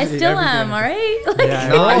 Right? So I still am, alright? Like,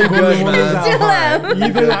 Yeah, you're good, man. I still am.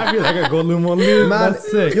 Even I feel like a golu molu. Man, That's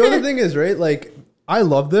sick. you know the thing is, right? Like, I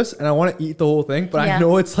love this and I want to eat the whole thing, but I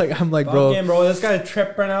know it's like, I'm like, bro. Fucking bro, this guy's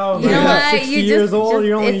tripping out. You know what? 60 years old,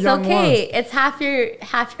 you're only it's young okay. once. It's half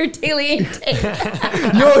your daily intake.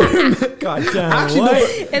 God damn. Actually, no,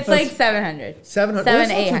 It's like 700. 700. Seven, That's not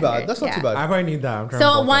too 800. bad. That's not too bad. I probably need that. I'm trying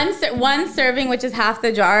So to one serving, which is half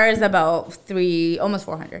the jar, is about almost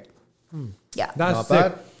 400. Yeah. That's Not sick.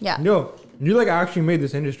 bad. Yeah. Yo, you like actually made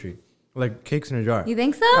this industry. Like cakes in a jar. You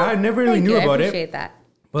think so? I never really Thank knew you. about I it. appreciate that.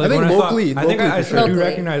 But I think locally, I think I sure. do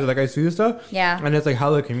recognize it. Like I see the stuff. Yeah. And it's like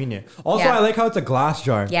hella convenient. Also, Yeah. I like how it's a glass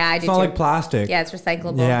jar. Yeah, I do It's not too. like plastic. Yeah, it's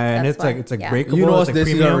recyclable. Yeah, and That's it's like why. it's like Yeah. breakable. You know it's us, like this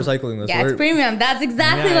is premium. recycling this. Yeah, it's premium. That's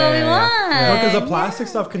exactly what we want. Because the plastic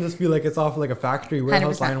stuff can just feel like it's off like a factory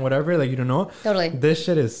warehouse 100%. line, whatever. Like you don't know. Totally. This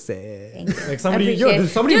shit is sick. Thank you. Like I somebody, appreciate did it.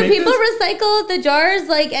 somebody Dude, make people this? recycle the jars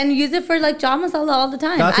like and use it for like jaw masala all the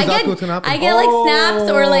time. That's exactly what's gonna happen. I get like snaps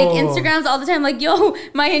or like Instagrams all the time. Like, yo,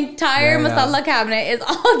 my entire Yeah, yeah. masala cabinet is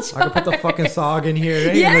all jars. I could put the fucking sog in here,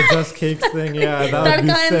 right? Yeah. And the Just Cakes thing. Yeah, that would be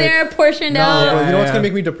Tarka in sick. there, portioned No, out. bro, you know what's yeah. gonna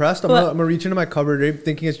make me depressed? I'm What? gonna reach into my cupboard, right,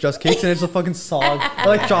 thinking it's just cakes, and it's a fucking sog. I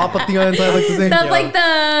like chop up the inside, like the thing. That's like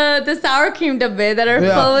the sour cream dabbe that are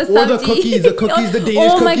Yeah. full with Or the sabji. cookies, the Danish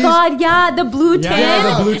Oh my cookies. god, yeah, the blue tin.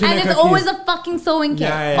 Yeah, the blue tin and it's cookies. always a fucking sewing kit.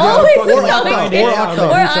 Yeah, yeah. Always Or a sewing atta, kit. or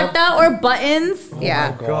Or atta. atta or buttons.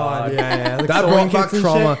 Yeah. God, yeah. Like That sewing brought back kits and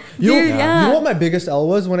trauma. shit. You know, Dude, yeah. you know what my biggest L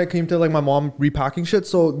was when it came to like my mom repacking shit?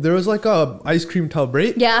 So there was like a ice cream tub,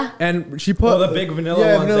 right? Yeah. And she put Oh, the big vanilla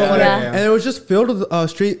ones, vanilla yeah, one. yeah, yeah. And it was just filled with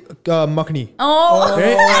straight makhani. Oh.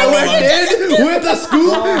 Okay? I went in with a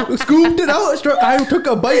scoop, scooped it out. I took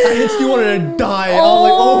a bite. I instantly wanted to die. I was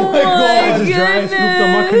like, oh my Oh god. my Just dry scoop the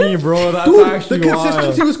goodness. makhani, bro. That's Dude, actually the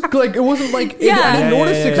consistency wild. was like, it wasn't like, Yeah. I didn't Yeah,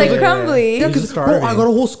 notice yeah, it. It's 'cause like crumbly. Yeah, You're because just bro, starving. I got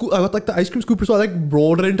a whole scoop. I got like the ice cream scooper, so I like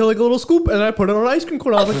rolled it into like a little scoop, and I put it on an ice cream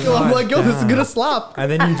cone. I was like, yo, I'm like, yo, this is gonna slap.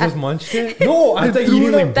 And then you just munched it? No, I It's like threw eating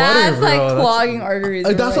it like up. butter, That's bro. like That's- clogging arteries.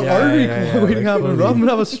 Like, that's really. an artery yeah, waiting to like, happen, bro. I'm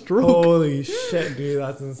gonna have a stroke. Holy shit, dude.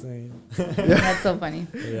 That's insane. That's so funny.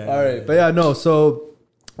 Yeah. All right, but yeah, no. So,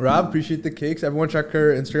 Rav, appreciate the cakes. Everyone, check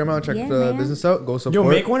her Instagram out. Check Yeah, the man. business out. Go support. Yo,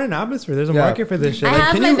 make one in Abbotsford. There's a Yeah. market for this shit. I Like,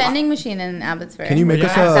 have can my you- vending machine in Abbotsford. Can you make Yeah,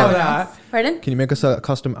 us I saw a? that. Pardon? Can you make us a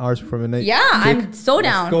custom hours before midnight? Yeah, I'm so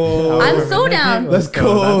down. go. I'm so down. Let's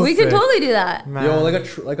go. We could totally do that. Man. Yo,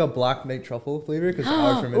 like a black night truffle flavor because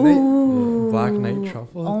hours for midnight. Ooh. Black night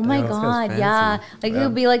truffle. Oh my Damn, this guy's god, fancy. yeah. Like it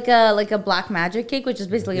would be like a black magic cake, which is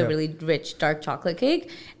basically Yeah. a really rich dark chocolate cake,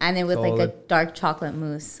 and then with like a Solid. dark chocolate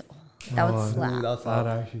mousse. Oh, that would Oh, slap. Ooh, that's That hot.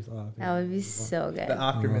 actually slaps. That would be so good. The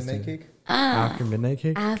after You must midnight do. cake. After midnight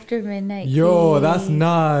cake. After midnight. Yo, cake. that's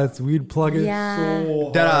nuts. We'd plug it Yeah.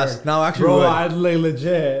 so Dead hard. ass. Now actually, Bro, would. I'd like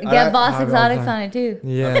legit. Get I Boss have it all the Exotics time. on it too.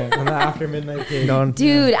 Yeah, and the after midnight cake. Done.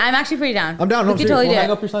 Dude, I'm actually pretty down. I'm down. We No, could seriously. totally We'll do hang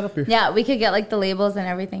it. up your sign up here. Yeah, we could get like the labels and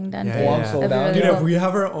everything done Yeah, too. Oh, I'm yeah. so That'd be down. really Dude, cool. if we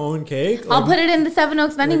have our own cake, I'll like, put it in the Seven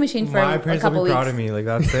Oaks vending machine for my a parents couple will be weeks. proud of me. Like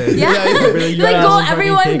that's it. Yeah, Yeah, They'll be like, you like gotta go, have some fucking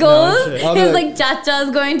everyone cake now and goes. shit. I'll There's be like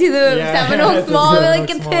chachas going to the Yeah, Seven Oaks it's a Mall. They're Seven like,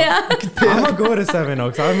 Oaks "Get there." I'm gonna go to Seven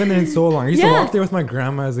Oaks. I haven't been there in so long. I used to Yeah. walk there with my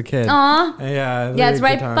grandma as a kid. Aw. And yeah, Yeah, it's good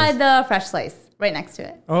right times. by the Fresh Slice, right next to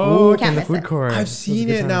it. Oh, okay, Can't in the miss food it. court. I've Those seen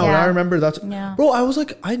good it times. now, Yeah. and I remember that's. Yeah. Bro, I was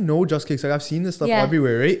like, I know Just Cakes. Like I've seen this stuff Yeah.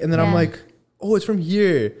 everywhere, right? And then I'm Yeah. like, oh, it's from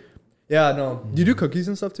here. Yeah, no. You do cookies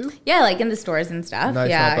and stuff too? Yeah, like in the stores and stuff. Nice,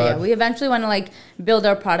 yeah, not bad. yeah. We eventually want to like build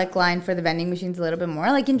our product line for the vending machines a little bit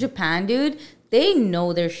more. Like in Japan, dude, they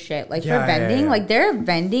know their shit. Like Yeah, for yeah, vending, yeah. like their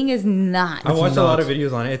vending is nuts. I watched a lot of nuts.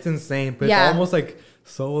 videos on it. It's insane, but Yeah. it's almost like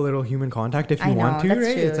so little human contact if you I know, want to, that's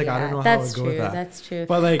right? true. It's like yeah. I don't know how That's to go true. with that. That's true.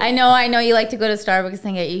 But like, I know you like to go to Starbucks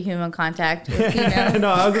and get you human contact with females. no,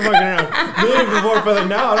 I was fucking around. Maybe before, but like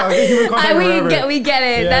now, I'll get human contact wherever. we get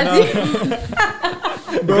it. Yeah, That's no.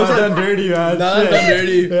 Bro, done dirty, man. Nah, Shit. done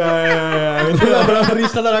dirty. Yeah. No, No,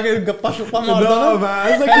 man.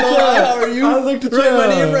 I was like, Hello, to chill. how are you? I was like to chill. Right,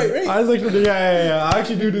 my name, right. I was like to yeah. I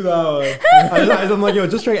actually do that one. I'm like, yo,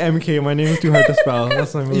 just try MK. My name is too hard to spell.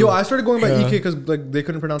 That's my move. Yo, I started going by Yeah. EK because like they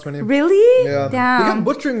couldn't pronounce my name. really? Yeah. They Damn. kept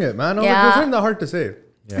butchering it, man. I was Yeah. like, it's not that hard to say.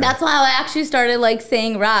 Yeah. That's why I actually started like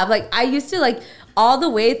saying Rav. Like I used to like all the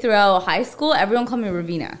way throughout high school, everyone called me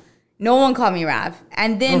Ravina. No one called me Rav.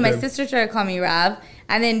 And then my Okay. sister started calling me Rav.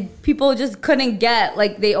 And then people just couldn't get,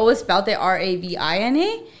 like, they always spelled it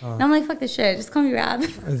Ravina. And I'm like, fuck this shit. Just call me Rav.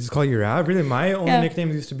 I just call you Rav. Really, my only Yeah.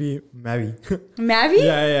 nicknames used to be Mavi. Mavi?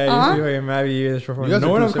 yeah. Uh-huh. Used to be like Mavi. You guys No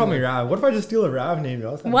are one too else called me similar. Rav. What if I just steal a Rav name?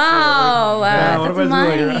 Yo? Wow. Yeah, what That's if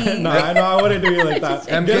I do like mine. No, I know I wouldn't do it like that.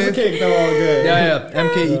 MK? Just a cake, they're all good. Yeah.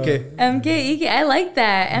 MKEK. MK, I like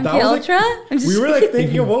that. MK That was, like, Ultra? I'm just We were like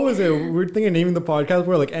thinking of what was it? We were thinking of naming the podcast.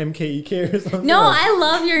 We're like MKEK or something. No, I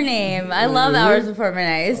love your name. I love Really? Hours Before Midnight.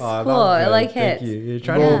 It's Aw, cool. that was I good. like Thank hits. you. You're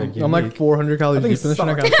trying Bro, to make it I'm like unique. 400 calories I think deep in this and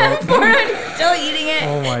I can't stop. Still eating it.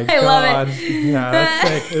 Oh my I god. love it. Yeah,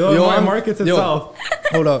 that's sick. Yo, My I'm- markets yo. itself.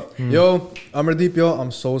 Hold up. Yo, Amardeep, yo, I'm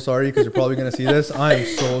so sorry because you're probably going to see this. I'm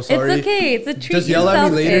so sorry. It's okay. It's a treat. Just yell at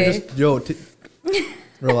me later. yourself Just, yo,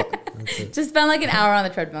 relax. day. Just spend like an hour on the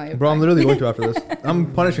treadmill. You're Bro, I'm fine. literally going to after this.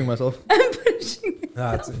 I'm punishing myself.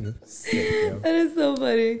 That's sick, yo. That is so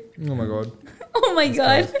funny. Oh my God. Oh my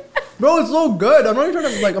god. Bro, it's so good. I'm not even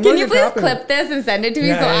trying to like. Can you please clip this and send it to me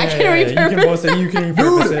so I can repurpose it? You can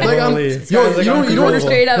repurpose it. Like, you don't understand.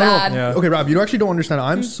 Straight up ad. Yeah. Okay, Rav, you actually don't understand.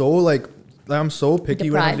 I'm so like I'm so picky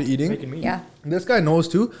when it comes to eating. Yeah. This guy knows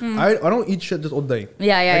too. I don't eat shit just all day.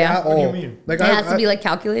 Yeah. What do you mean? Like it has to be like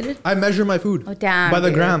calculated. I measure my food. Oh damn. By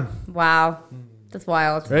the gram. Wow. That's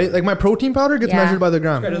wild. Right? Like my protein powder gets measured by the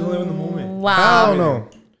gram. This guy doesn't live in the moment. Wow. I don't know.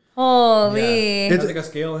 Holy. It's like a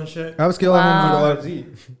scale and shit. I have a scale Wow.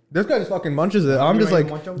 This guy just fucking munches it. I'm just like,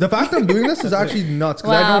 the fact I'm doing this is actually nuts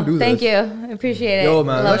because I don't do this. Thank you. I appreciate it. Yo,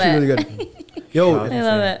 man, it's actually really good. Yo, I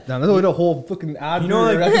love it. Damn, that's a whole fucking ad. You know,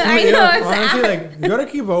 like, I know, honestly, like, you gotta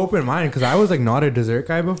keep an open mind because I was like not a dessert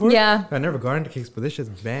guy before. Yeah. I never got into cakes, but this shit's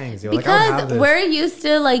bangs, yo. Like, I would have Because this. we're used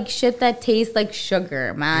to like shit that tastes like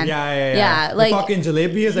sugar, man. Yeah. Like the fucking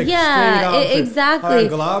jalebi is like yeah, straight up. exactly.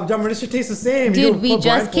 Gulab jamun, this shit tastes the same. Dude, we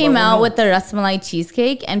just came out with the rasmalai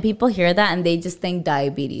cheesecake, and people hear that and they just think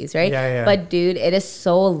diabetes, right? Yeah. But dude, it is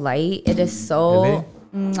so light. It is so. Really?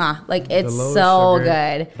 Mwah, like it's low so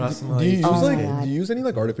sugar good. Do you use my God. do you use any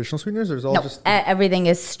like artificial sweeteners or is it all No, just everything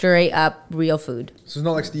is straight up real food. so it's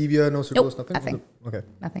not like stevia, no sucrose, Nope, nothing? nothing. Okay.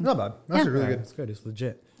 Nothing. Not bad. That's really good. It's good. It's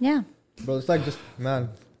legit. Yeah. Bro, it's like just man.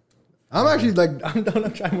 I'm actually like I'm down to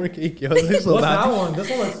try more cake, yo. This so What's bad. that one? This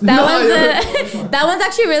one looks. That one's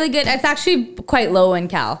actually really good. It's actually quite low in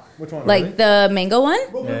cal. Which one? Like the mango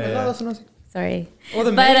one? Bro, Sorry. Oh,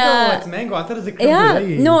 the But, mango. It's mango. I thought it was a creme Yeah.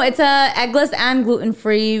 brulee. No, it's a eggless and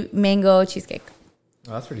gluten-free mango cheesecake.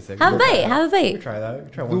 Oh, that's pretty sick. Have a bite. Have a We bite. try that.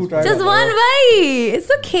 We try We'll one. try Just that, one bro. bite.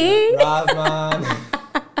 It's okay. Man.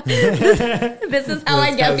 This is how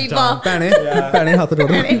I get people. Bane, Bane, how to do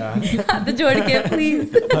it. Have the joy to give,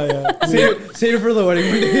 please. Save it for the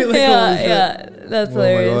wedding. Like, Yeah. That's oh my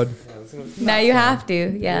hilarious. god. Now you have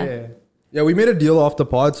to. Yeah. Yeah, we made a deal off the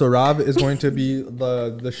pod, so Rav is going to be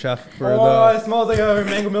the chef for Oh, the. it smells like a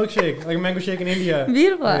mango milkshake, like a mango shake in India.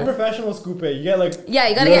 Beautiful. Professional scoop it. You get like Yeah,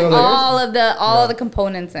 you gotta Yeah, get like- all of the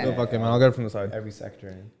components in. Oh, fuck it, man. I'll get it from the side. every sector.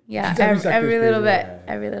 In. Yeah, Every sector every is little crazy. bit.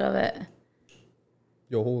 Every little bit.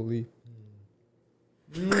 Yo, holy.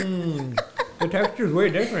 The texture is way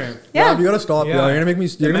different. Yeah. Rav, you gotta stop. Yeah. Yeah, you're gonna make me.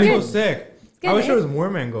 The You're gonna make mango's sick. good, I wish eh? there was more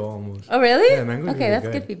mango almost. Oh really? Yeah, mango's okay, really that's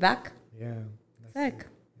good. good feedback. Yeah. Sick.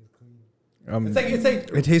 It's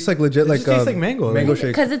like it tastes like legit, It like just tastes like mango. mango Like- shake.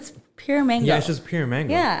 Because it's pure mango. yeah, it's just pure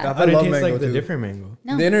mango. Yeah. I thought it love tastes mango like the too. different mango.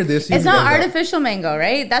 No. The inner this. It's not artificial mango,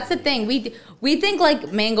 right? That's the thing. We think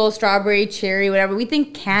like mango, strawberry, cherry, whatever. We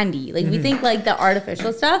think candy. Like we think like the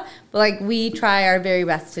artificial stuff, but like we try our very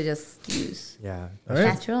best to just use Yeah. Right?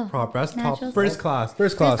 natural. Proper. That's Natural top. First class.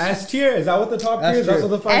 First class. S tier. Is that what the top tier is? S tier. That's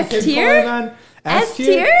what the fucking S kids call tier? it, man. S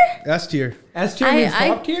tier? S tier. S tier means I-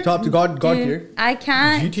 top tier? Top to God Dude, tier. I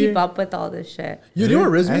can't G tier? keep up with all this shit. You know what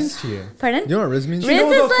Riz means? S tier. Pardon? You know what Riz means? Riz She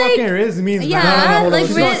knows is what like- fucking Riz means, Yeah, man. like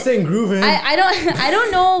She's Riz- not saying grooving. I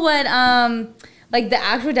don't know what like the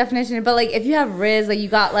actual definition, but like if you have Riz, like you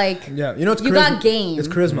got like Yeah, you know it's you charisma. got game. It's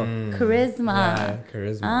charisma. charisma. Yeah,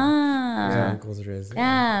 charisma. Ah. Yeah, equals Riz.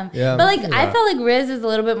 Damn. Yeah. But like Yeah. I felt like Riz is a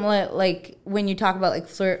little bit more like when you talk about like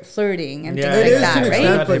flirting and Yeah. things It like is that, to an right?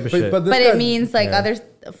 extent, That type of but shit. this But guy, it means like Yeah. others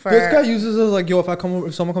for this guy uses it like, yo,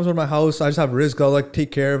 if someone comes over to my house, I just have Riz, I'll like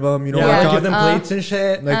take care of them, you know. Yeah, like, I give John- them plates and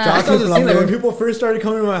shit. like I Josh thought was the thing, like when London. people first started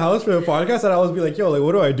coming to my house for the podcast, I'd always be like, yo, like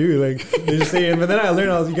what do I do? Like they just saying, but then I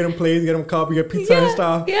learned you get them plates, you get them cup, you get pizza and Yeah,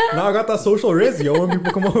 stuff. yeah. Now I got that social risk, yo, when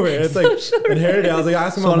people come over. It's like Social inherited. I was like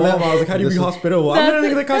asking my So mom, I was like, how do you this be is- hospitable? I'm That's-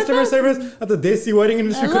 learning the customer that's service at the Desi wedding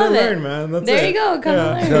industry. I Couldn't love it. learn, man. That's There it. you go, come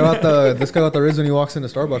Yeah. on. This guy got the Riz when he walks into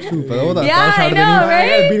Starbucks too. But oh, that Yeah, that's I how to know, be- right?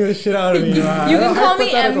 Yeah, beating the shit out of me. Man. You can call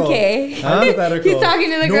me Hypothetical. MK. Hypothetical. He's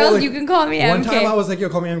talking to the No, girls. like, You can call me MK. One time I was like, yo,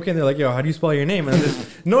 call me MK. And they're like, yo, how do you spell your name? And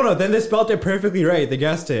then they spelled it perfectly right. They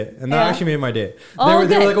guessed it. And that Yeah. actually made my day. Oh, They were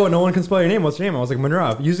good. like, oh, no one can spell your name. What's your name? I was like,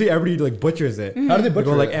 Manrav. Usually everybody like butchers it. How did they They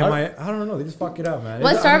butcher go like, it? I don't know. They just fuck it up, man.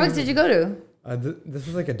 What It's- I don't Starbucks did you go to? This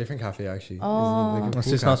is like a different cafe, actually. Oh. This is, like, a It's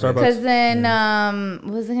cool just not cafe. Starbucks. Because then,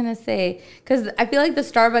 what was I gonna say? Because I feel like the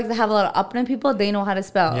Starbucks that have a lot of upland people, they know how to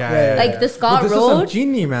spell. Yeah. Like the But Scott this is some Road.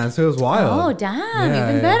 genie, man. So it was wild. Oh damn! Yeah,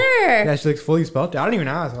 Even yeah. better. Yeah, she like fully spelled it. I didn't even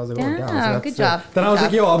ask. I was like, oh, damn. So Damn, that's good it. job. Then I Good was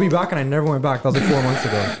like, job. yo, I'll be back. And I never went back. That was like 4 months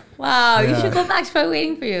ago. Wow, you Yeah. should go back. She's probably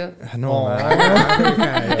waiting for you. No,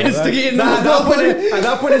 man. Instigating At those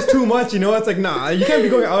that point, it's too much. You know, it's like, nah, you can't be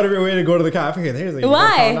going out of your way to go to the cafe. Here's like,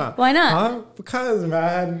 Why? nah. Why not? Huh? Because,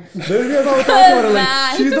 man. There's girls all talking about it. man.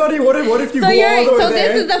 Like, she's not even. What if you So go all the way so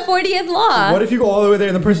there? this is the 40th law. What if you go all the way there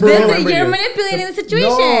and the person doesn't remember You're you? manipulating the situation.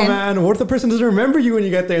 No, man. What if the person doesn't remember you when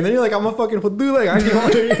you get there? And then you're like, I'm a fucking fuddu. Like, I can't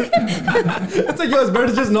order you. It's like, yo, it's better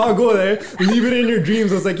to just not go there. Leave it in your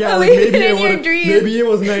dreams. It's like, yeah, like Leave it maybe in your would've- dreams. maybe it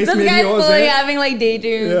was nice This maybe guy's Jose. fully having like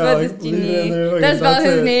daydreams about like, this leave it in genie. there, like, That's spelled that's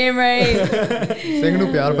his it. name right. Saying no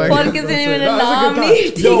pyar bhai. Podcast name and a That was a naam good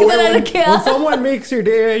nahi. time. Yo, Theek tarah when rakhiya. someone makes your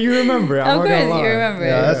day, you remember. I'm Of not course, gonna lie. you remember.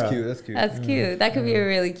 Yeah, it. that's cute. That's cute. That's cute. That could be a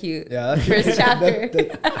really cute Yeah, that's first chapter.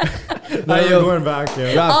 Now you're going back,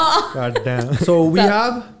 yo. Oh. God damn. So we So-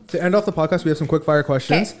 have, to end off the podcast, we have some quick fire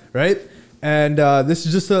questions, right? And this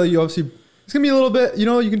is just you obviously, it's going to be a little bit, you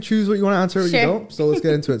know, you can choose what you want to answer, what you Sure. don't. So let's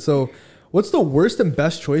get into it. So what's the worst and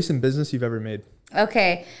best choice in business you've ever made?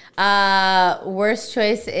 Okay. Worst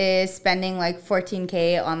choice is spending like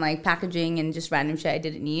 $14K on like packaging and just random shit I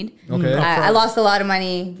didn't need. Okay. I lost a lot of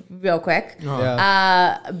money real quick.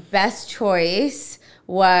 Yeah. Best choice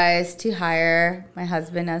was to hire my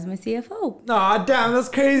husband as my CFO. Aw, damn, that's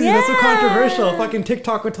crazy. That's so Yeah. controversial. Fucking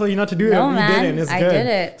TikTok would tell you not to do it. No, You man. didn't. It's I good. did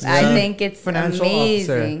it. Yeah. I think it's Financial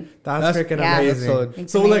amazing. officer. That's freaking yeah. amazing. That's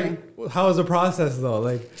It's So, amazing. like, how was the process though?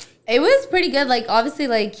 Like, It was pretty good. Like, obviously,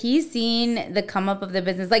 like, he's seen the come up of the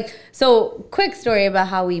business. Like, so quick story about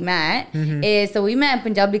how we met is, so we met in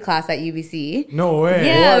Punjabi class at UBC. no way.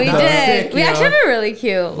 Yeah, we That's did. sick, We yo. actually have a really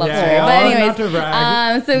cute love Yeah, story. yeah. But anyways, Not to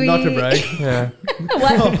brag. so we Not to brag. Yeah.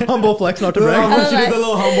 what? Humble flex, not to I brag. want you to do the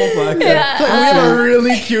little humble flex. Yeah. We have a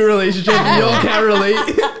really cute relationship. Y'all can't relate.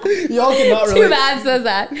 Y'all cannot relate. Too bad, so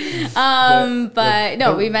sad. But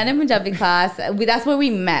no, we met in Punjabi class. That's where we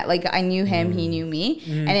met. Like, I knew him, he knew me,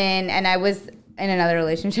 and I was in another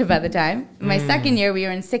relationship at the time. My second year, we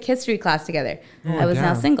were in Sikh history class together. I was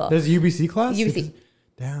now Damn. single. There's UBC class? UBC.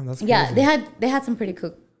 Damn, that's crazy. Yeah, they had some pretty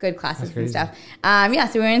cool, good classes and stuff. Yeah,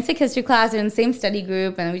 so we were in Sikh history class, we were in the same study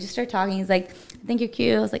group, and we just started talking. He's like, I think you're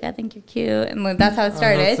cute. I was like, I think you're cute, and like, that's how it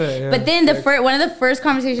started. that's it, yeah. But then one of the first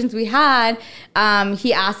conversations we had,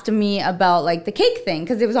 he asked me about like the cake thing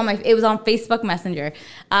because it was on Facebook Messenger,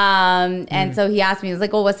 and so he asked me, he was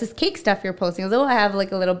like, oh, what's this cake stuff you're posting? I was like, oh, I have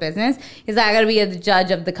like a little business. He's like, I gotta be a judge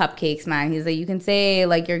of the cupcakes, man. He's like, you can say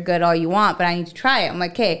like you're good all you want, but I need to try it. I'm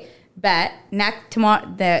like, okay. Bet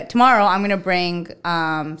tomorrow I'm gonna bring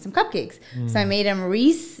some cupcakes. So I made him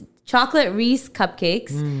chocolate Reese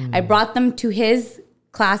cupcakes. I brought them to his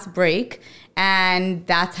class break, and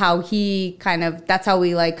that's how we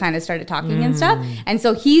like kind of started talking and stuff. And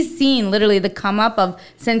so he's seen literally the come up of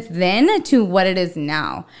since then to what it is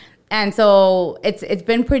now. And so it's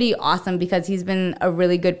been pretty awesome because he's been a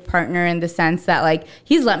really good partner in the sense that like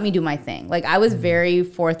he's let me do my thing. Like I was very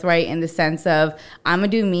forthright in the sense of I'm gonna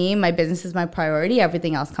do me, my business is my priority,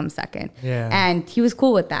 everything else comes second. Yeah. And he was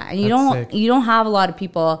cool with that. And That's you don't have a lot of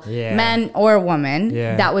people, men or women,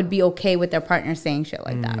 that would be okay with their partner saying shit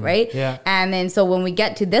like that, right? Yeah. And then so when we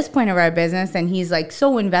get to this point of our business and he's like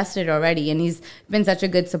so invested already and he's been such a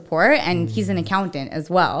good support and he's an accountant as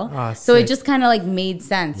well. Oh, so sick. it just kind of like made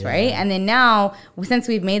sense, right? And then now, since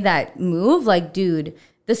we've made that move, like, dude,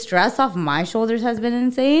 the stress off my shoulders has been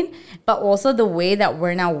insane, but also the way that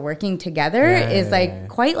we're now working together is like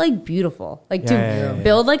quite like beautiful. Like to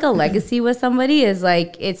build like a legacy with somebody is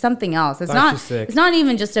like it's something else. It's not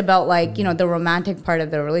even just about like you know the romantic part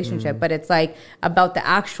of the relationship, but it's like about the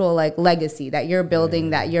actual like legacy that you're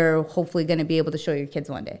building that you're hopefully going to be able to show your kids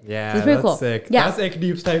one day. Yeah, so it's pretty that's cool. sick. Yeah. That's like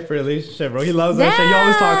deep type for relationship, bro. He loves that shit. He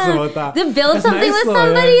always talks about that. To build That's something nice, with though,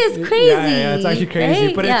 somebody is crazy. Yeah, it's actually crazy.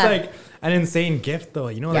 right? But Yeah. it's like an insane gift though,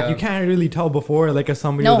 you know, like you can't really tell before like if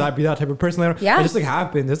somebody No. would be that type of person. It just like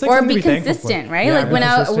happens. It's like or something be to be thankful consistent, for. right? Yeah, like be when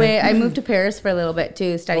consistent. I moved to Paris for a little bit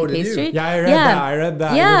to study did you? pastry. Yeah, I read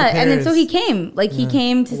that. Yeah, and then so he came, like he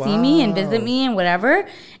came to see me and visit me and whatever,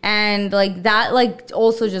 and like that, like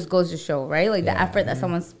also just goes to show, right? Like the effort that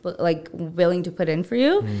someone's like willing to put in for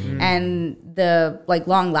you, and the like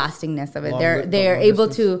long lastingness of it. They're able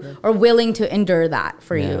to or willing to endure that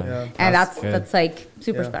for you, and that's like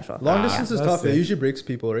super special. Long distance is tough. It usually breaks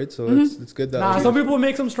people, right? So it's good that. Some people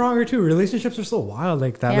make them stronger too. Relationships are so wild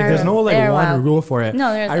like that. They Like are- there's no like they're one wild. rule for it.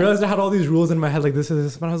 No, there I isn't. realized I had all these rules in my head like this is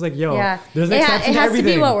this, but I was like, yo, there's it exceptions has to everything.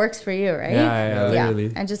 to be what works for you, right? Yeah,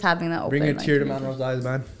 literally. And just having that open. Bring a like, tear to Manuel's eyes,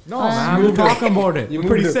 man. No, man, we're talking about it. You're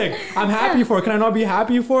pretty moved sick. I'm happy for it. Can I not be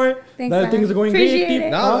happy for it? Thanks, that man. things are going Appreciate great. it.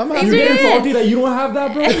 No, I'm Thanks happy. You're for getting doing salty that you don't have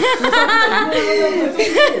that, bro.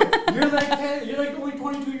 You're like 10, you're like only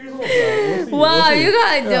 22 years old. Bro. We'll see. Wow, We'll see. you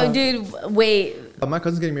got dude. Wait, My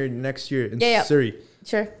cousin's getting married next year in Yeah. Surrey.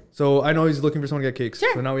 sure, So I know he's looking for someone to get cakes.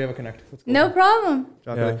 Sure. So now we have a connect. Let's go. no problem.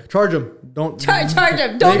 Chocolate. Charge him. Don't Charge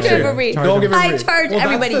him. Don't Make give it sure. for free. Don't give it for I free. charge Well,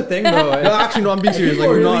 everybody. that's the thing, though. No, actually, no. I'm being serious. Like,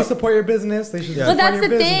 People we're really not. support your business. They should. Well, support that's your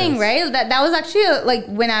the thing, business. right? That was actually like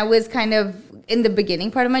when I was kind of in the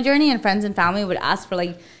beginning part of my journey, and friends and family would ask for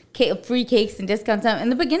like free cakes and discounts. In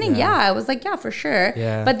the beginning, I was like, yeah, for sure.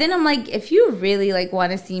 Yeah. But then I'm like, if you really like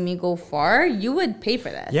want to see me go far, you would pay for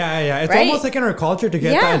this. Yeah. It's right? almost like in our culture to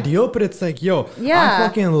get that deal, but it's like, yo, I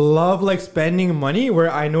fucking love like spending money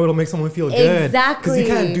where I know it'll make someone feel good. Exactly. Because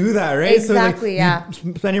you can't do that, right? Exactly, so like,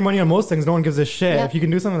 you spend your money on most things, no one gives a shit. If you can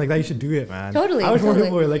do something like that, you should do it, man. Totally. I wish more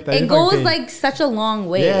people were like that. It goes like such a long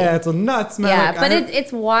way. Yeah, it's nuts, man. Yeah, like, but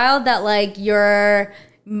it's wild that like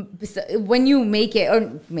when you make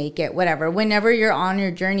it whatever, whenever you're on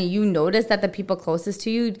your journey, you notice that the people closest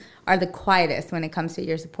to you are the quietest when it comes to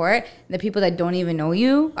your support. The people that don't even know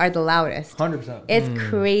you are the loudest. 100%. It's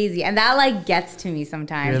crazy, and that like gets to me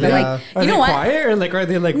sometimes. Really? I'm like, are you know they what? Quiet or like are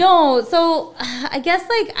they like? No, so I guess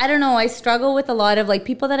like I don't know. I struggle with a lot of like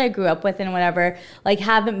people that I grew up with and whatever, like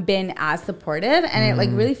haven't been as supportive, and it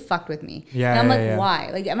like really fucked with me. Yeah, and I'm like,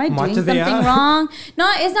 why? Like, am I doing something have? wrong? No,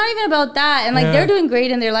 it's not even about that. And like they're doing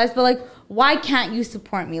great in their lives, but like, why can't you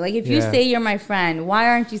support me? Like, if you say you're my friend, why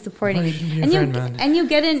aren't you supporting me? And you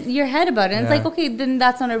get in your head about it. And it's like, okay, then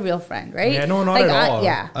that's not a real friend, right? Yeah, no, not like, at all.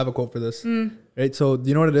 I have a quote for this. Right, so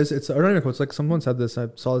you know what it is? It's I don't even know. It's like someone said this. I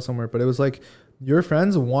saw it somewhere, but it was like your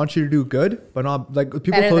friends want you to do good, but not like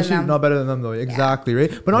people close to you, not better than them though. Exactly,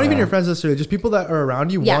 right? But not even your friends necessarily. Just people that are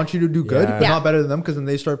around you want you to do good, but not better than them, because then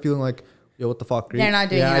they start feeling like, yo, what the fuck? Right? They're not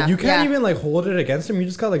doing enough. You can't even like hold it against them. You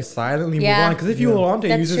just gotta like silently move on, because if you hold on to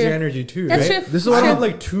it, it uses your energy too. That's right? true. This is why I have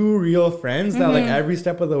like two real friends that like every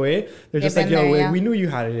step of the way they're just like, yo, we knew you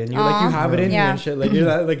had it in you. Like you have it in you and shit. Like you're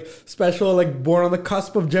that like special, like born on the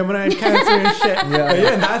cusp of Gemini and Cancer and shit.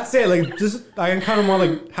 And that's it. Like just I can count them on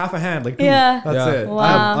like half a hand. Like that's it.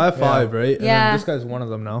 Wow. I have 5, right? And then this guy's one of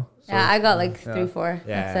them now. So, I got like 3, 4.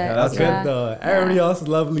 Yeah, that's it. That's good though. Everybody else is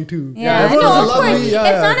lovely too. Yeah, no, of course. It's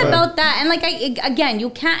not about that. And like, again, you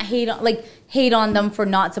can't hate on them for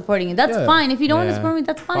not supporting you. That's fine. If you don't want to support me,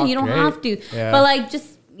 that's fine. You don't have to. But like,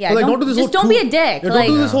 just don't be a dick. Don't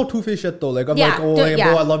do this whole two-faced shit though. Like I'm like, oh,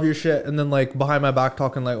 I love your shit, and then like behind my back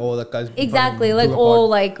talking like, oh, that guy's exactly like, oh,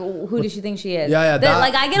 like who does she think she is? Yeah.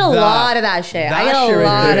 Like I get a lot of that shit. I get a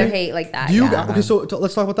lot of hate like that. Do you? Okay, so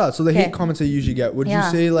let's talk about that. So the hate comments that you usually get, would you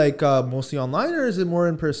say like mostly online, or is it more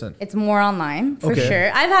in person? It's more online for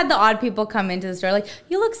sure. I've had the odd people come into the store like,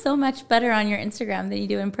 you look so much better on your Instagram than you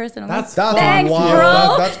do in person. That's thanks, wild.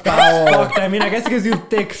 bro. That's power. I mean, I guess it gives you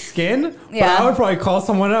thick skin. But I would probably call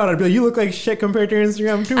someone out. I'd be like, you look like shit compared to your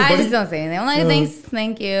Instagram too. I just don't say anything. I'm like, thanks,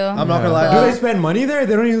 thank you. I'm not gonna lie. Do they spend money there?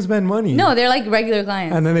 They don't even spend money. No, they're like regular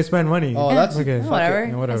clients. And then they spend money. Oh, that's okay.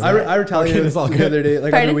 Whatever. I retaliated the other day,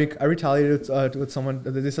 like Pardon? every week. I retaliated with someone.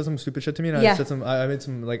 They said some stupid shit to me, and I made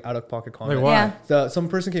some like out of pocket comment. Like what? Some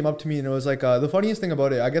person came up to me and it was like, the funniest thing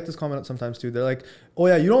about it, I get this comment sometimes too. They're like, oh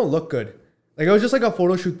yeah, you don't look good. Like it was just like a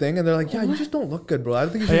photo shoot thing, and they're like, yeah, you just don't look good, bro. I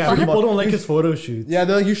don't think you should. People don't like his photo shoots. Yeah,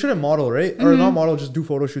 they're like, you shouldn't model, right? Or not model, just do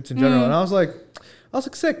photo shoots in general. And I was like,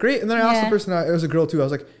 sick, great. And then I asked the person, it was a girl too. I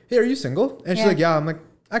was like, hey, are you single? And she's like, yeah. I'm like,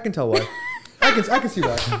 I can tell why. I can see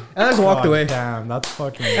that. And I just walked away. Damn, that's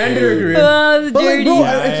fucking. Ended her career. But like,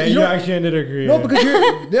 bro, you actually ended her career.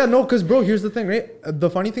 No, because bro, here's the thing, right? The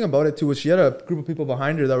funny thing about it too was she had a group of people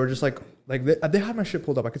behind her that were just like they had my shit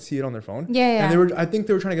pulled up. I could see it on their phone. Yeah. And I think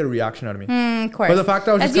they were trying to get a reaction out of me. Of course. But the fact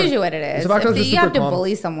that I was that's usually what it is. You have to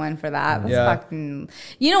bully someone for that. That's fucking.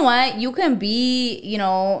 You know what? You can be,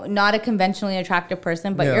 not a conventionally attractive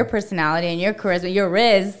person, but your personality and your charisma, your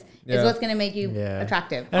riz. Is what's gonna make you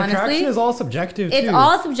attractive. And honestly, attraction is all subjective. It's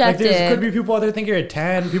all subjective. Like there could be people out there think you're a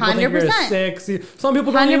 10. People 100%. Think you're a 6. Some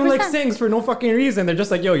people don't even like sings for no fucking reason. They're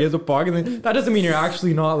just like, yo, here's a pog, and then that doesn't mean you're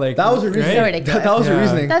actually not like. That was her reasoning. So ridiculous. That was her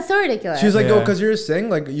reasoning. That's so ridiculous. She was like, yo, because you're a sing,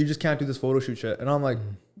 like you just can't do this photo shoot shit. And I'm like,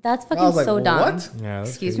 that's fucking so dumb. What? Yeah,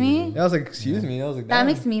 excuse me. I was like, excuse me. I was like, that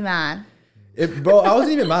makes me mad. Bro, I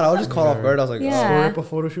wasn't even mad. I was just caught off guard. I was like, score up a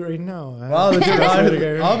photo shoot right now. Wow,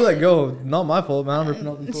 I'll be like, yo, not my fault, man. I'm ripping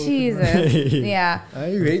out these photos. Jesus. Yeah.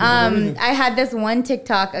 You hate me. I had this one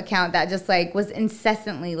TikTok account that just like was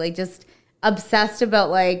incessantly like just obsessed about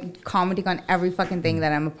like commenting on every fucking thing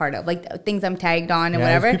that I'm a part of, like things I'm tagged on and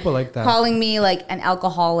whatever. People like that. Calling me like an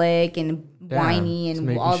alcoholic and whiny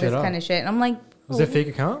and all this kind of shit. And I'm like, was it a fake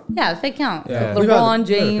account? Yeah, fake account. Yeah. LeBron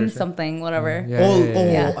James, something, whatever.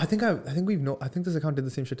 I think this account did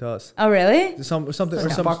the same shit to us. Oh, really? Something or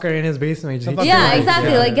some fucker in his basement. Yeah,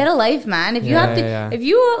 exactly. Like, get a life, man. If you have to, if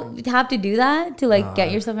you have to do that to like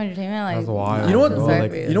get yourself entertainment, like, that's wild. You know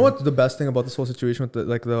what? You know what? The best thing about this whole situation with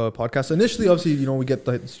the podcast. Initially, obviously, we get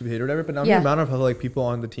the stupid hate or whatever, but now the amount of people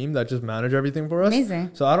on the team that just manage everything for us. Amazing.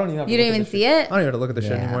 So I don't even. You don't even see it. I don't even have to look at the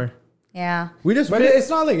shit anymore. Yeah. But it's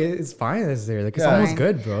not like it's fine as there. Like it's almost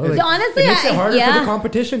good, bro. Like, honestly, it makes it harder for the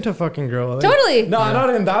competition to fucking grow. Like, totally. No, I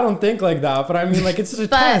don't think like that. But I mean, like it's just a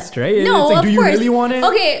test, right? No, it's like, of do you course. really want it?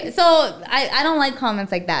 Okay, so I don't like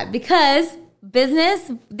comments like that because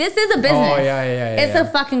business. This is a business. Oh yeah. It's a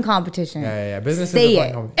fucking competition. Yeah. Business Say is a it.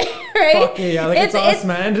 fucking competition. Right? Fuck yeah, like it's us,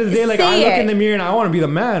 man. End of the day, like I look in the mirror and I want to be the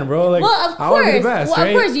man, bro. Like, well, of I want to be the course. best, Well,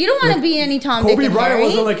 right? of course, you don't want to be any Tom, Kobe Dick, and Bryant Harry.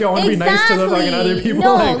 wasn't like, yo, I want to be nice to the fucking other people.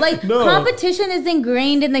 No, No. competition is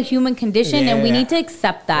ingrained in the human condition, and we need to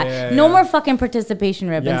accept that. Yeah, no more fucking participation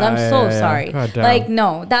ribbons. I'm so sorry. Like,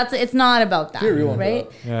 no, it's not about that, right?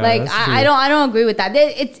 Yeah, like, I don't agree with that.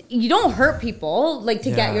 You don't hurt people like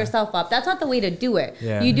to get yourself up. That's not the way to do it.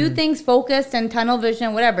 Yeah. You do things focused and tunnel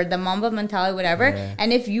vision, whatever, the Mamba mentality, whatever. Yeah.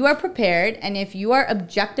 And if you are prepared and if you are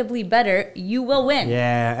objectively better, you will win.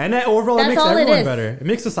 Yeah, and that overall it makes everyone better. It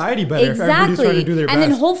makes society better. Exactly. If everybody's trying to do their best. And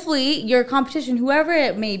then hopefully your competition, whoever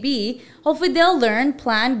it may be, hopefully they'll learn,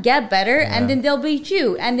 plan, get better, and then they'll beat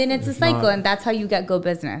you. And then it's a cycle, and that's how you get go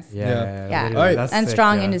business. Yeah. All right. And sick,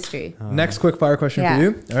 strong industry. Next quick fire question for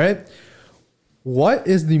you. All right. What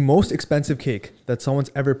is the most expensive cake that someone's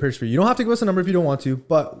ever purchased for you? You don't have to give us a number if you don't want to,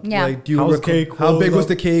 but like, do you how big was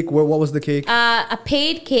the cake? What was the cake? A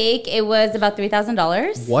paid cake. It was about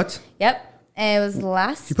 $3,000. What? Yep. And it was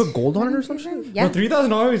last. You put gold on it or something? Yeah. No,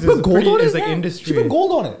 $3,000 is gold on it? Is like industry. You put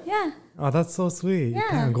gold on it? Yeah. Oh, that's so sweet. Yeah.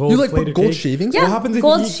 Damn, gold You like put gold cake. shavings? Yeah, What happens if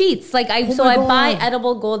gold you sheets. Like I buy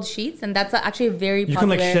edible gold sheets, and that's actually a very You popular. can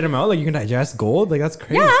like shit them out. Like you can digest gold. Like that's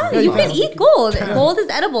crazy. Yeah, you can eat gold. Gold is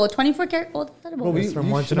edible. 24 karat gold is edible. Bro, from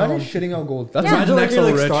imagine shitting out gold. That's Imagine like next you're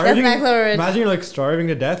level like rich. starving. That's next level rich. Imagine you're like starving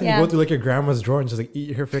to death and you go through like your grandma's drawer and just like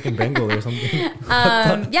eat her freaking Bengal or something.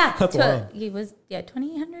 Yeah, That's wild. it was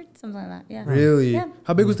 2,800 something like that. Yeah. Really? Yeah.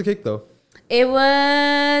 How big was the cake though? It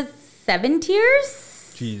was 7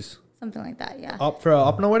 tiers. Jeez. Something like that. Yeah. Up for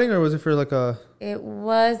a wedding or was it for like a? It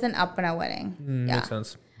was an up and a wedding. Makes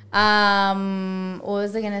sense. What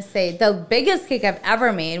was I gonna say? The biggest cake I've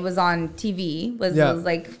ever made was on TV. It was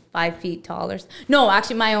like 5 feet tall no,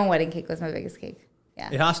 actually, my own wedding cake was my biggest cake. Yeah.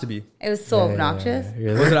 It has to be. It was so obnoxious.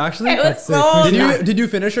 Really? Was it actually? It was so. Did you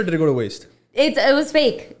finish or did it go to waste? It was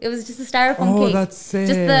fake. It was just a styrofoam cake. Oh, that's sick.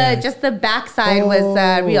 Just the backside was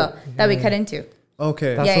real that we cut into.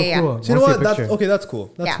 Okay. That's so cool. So you know what? That's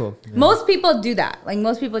cool. That's cool. Yeah. Most people do that. Like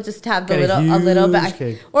most people just have the Get a little huge bit,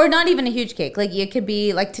 cake. or not even a huge cake. Like it could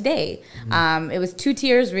be like today. It was 2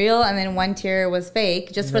 tiers real, and then 1 tier was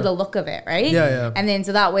fake, just for the look of it, right? Yeah. And then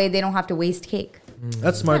so that way they don't have to waste cake.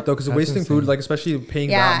 That's smart though, because wasting food, like especially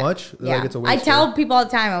paying that much, like it's a waste. I tell people all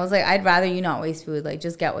the time. I was like, I'd rather you not waste food. Like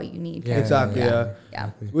just get what you need. Yeah. Exactly.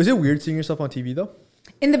 Yeah. Was it weird seeing yourself on TV though?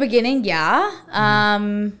 In the beginning, yeah.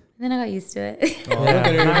 Then I got used to it. Oh, look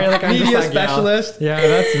at her. Like, media specialist. Yeah,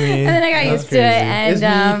 that's me. And then I got used to it, and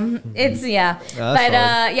it's the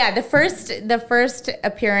first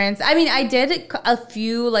appearance. I mean, I did a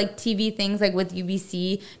few like TV things like with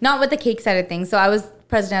UBC, not with the cake side of things. So I was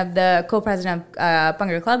co-president of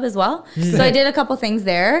Bunger Club as well. So I did a couple things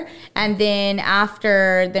there, and then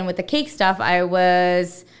with the cake stuff, I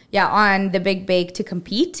was on the Big Bake to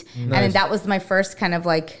compete. Nice. And then that was my first kind of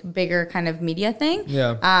like bigger kind of media thing.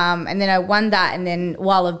 Yeah. And then I won that, and then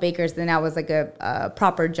Wall of Bakers, then I was like a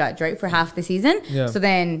proper judge, right, for half the season. Yeah. So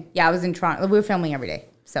then, I was in Toronto. We were filming every day.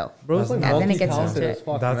 So, bro, it's like then it gets into it.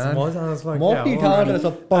 That's multi-talented as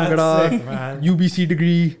a Bangada, UBC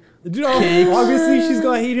degree. Dude, obviously she's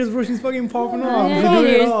got haters, bro. She's fucking popping off.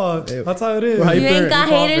 That's how it is. You ain't got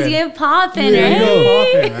haters, you get popping, right?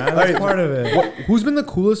 Popping, man. That's part of it. Who's been the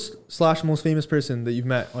coolest / most famous person that you've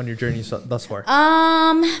met on your journey thus far?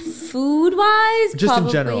 Food wise, just probably,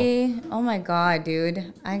 in general. Oh my god,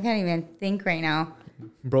 dude, I can't even think right now.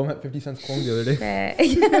 Bro had 50 cents clone the other day.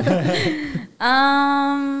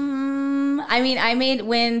 I mean, I made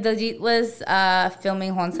when Diljit was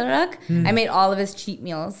filming Honsarak, I made all of his cheat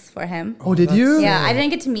meals for him. Oh, did you? Yeah, I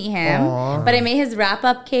didn't get to meet him, but I made his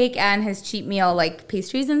wrap-up cake and his cheat meal, like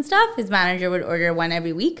pastries and stuff. His manager would order one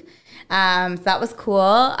every week. So that was cool.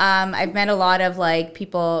 I've met a lot of like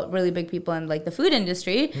people, really big people in like the food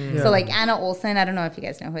industry. So like Anna Olsen, I don't know if you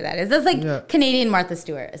guys know who that is. That's like Canadian Martha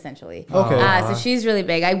Stewart, essentially. Okay. So she's really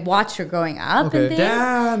big. I watched her growing up and things.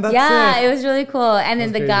 Damn, that's sick. It was really cool. And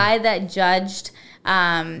then the guy that judged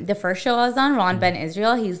the first show I was on, Ron Ben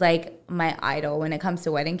Israel, he's like my idol when it comes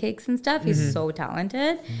to wedding cakes and stuff. He's so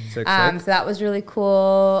talented. Sick. So that was really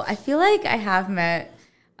cool. I feel like I have met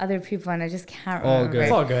other people and I just can't remember. Good.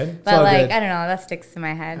 It's all good. But I don't know, that sticks to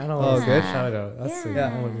my head. I don't know. Good. Shout out. That's sick.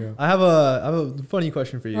 I have a funny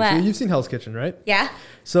question for you. What? So you've seen Hell's Kitchen, right? Yeah.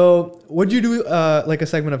 So would you do like a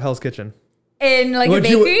segment of Hell's Kitchen? in like a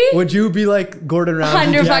bakery. Would you be like Gordon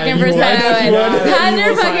Ramsay? 100% I would.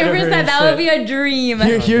 100% that would be a dream.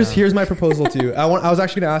 Here's my proposal to you. I was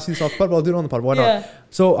actually gonna ask you this off the pod, but I'll do it on the pod. Why not?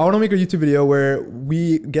 So I want to make a YouTube video where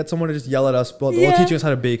we get someone to just yell at us while teaching us how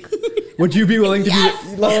to bake. Would you be willing to do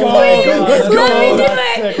it? Let's go. Let's go. Let me do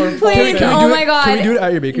it. Please. Oh my God. Can we do it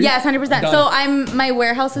at your bakery? Yes, 100%. So my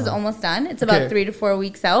warehouse is almost done. It's about 3 to 4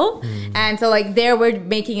 weeks out. And so like there we're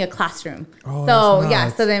making a classroom.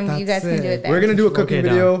 So then you guys can do it there. We're going to do a cooking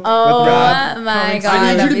video. Oh my God.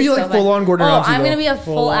 I need you to be like full on Gordon Ramsay. I'm going to be a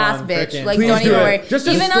full ass bitch. Like don't even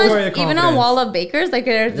worry. Even on Wall of Bakers, like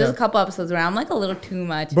there's a couple episodes where I'm like a little too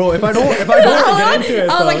much. Bro, if I don't get into it.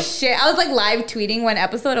 I was like shit. I was like live tweeting one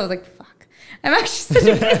episode. I was like, I'm actually such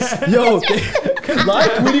a bitch. Yo,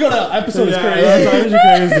 live tweeting on an episode is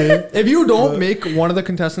crazy. If you don't make one of the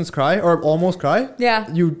contestants cry or almost cry,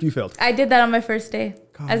 you failed. I did that on my first day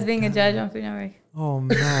as being a judge on Food Network. Oh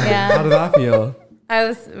man, how did that feel? I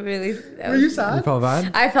was really. Were you sad? You felt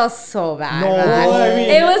bad? I felt so bad. No, I mean,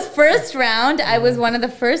 it was first round. I was one of the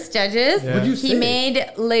first judges. What'd you say? He made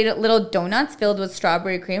little donuts filled with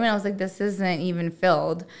strawberry cream, and I was like, "This isn't even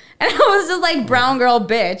filled." And I was just like, "Brown girl,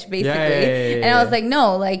 bitch," basically. And I was like,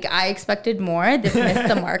 "No, like I expected more. This missed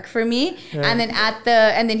the mark for me." And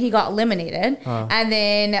then he got eliminated. And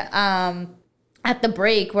then at the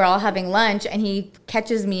break, we're all having lunch, and he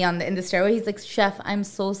catches me in the stairway. He's like, "Chef, I'm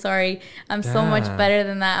so sorry. I'm so much better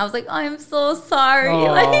than that." I was like, "Oh, I'm so sorry." Aww.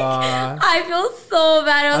 Like, I feel so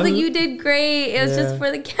bad. I was like, "You did great. It was just for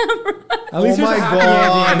the camera." At least there's a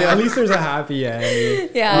happy ending. At least there's a happy ending.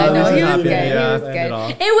 Yeah, no, he was good. Yeah, he was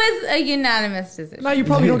good. It was a unanimous decision. No, you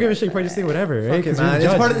probably don't give a shit. You probably just say whatever, right? It's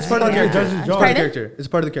part of the character. It's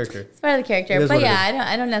part of the character. It's part of the character. But yeah,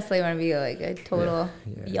 I don't necessarily want to be like a total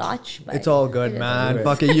biatch. But it's all good, man.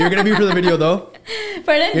 Fuck it. You're gonna be for the video though.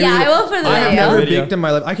 Pardon? Yeah, I will for the video. I have never baked in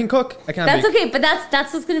my life. I can cook. I can't bake. That's okay, but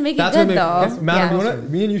that's what's gonna make it good though. Man,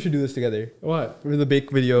 me and you should do this together. What? For the bake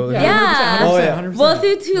video. Yeah. 100%, 100%, Oh yeah. 100%. We'll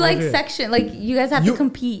do two like section. Like you guys have to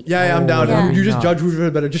compete. Yeah, I'm down. Yeah. You just judge who's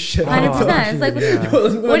better. Just shit. 100%. It's like,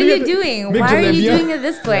 what are you doing? Why are you doing it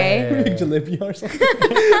this way? Make jalebi or something.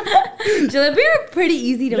 Jalebi are pretty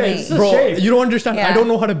easy to make. Bro, you don't understand. I don't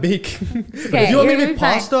know how to bake. Okay, if you want me to make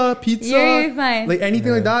pasta, pizza, you're fine. like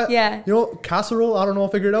anything like that, yeah. You know, casserole, I don't know, I'll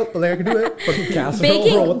figure it out, but like I can do it. Casserole,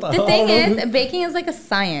 baking, bro, what the hell? thing is, baking is like a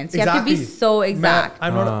science. You have to be so exact.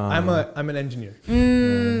 I'm an engineer.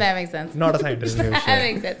 That makes sense. Not a scientist. That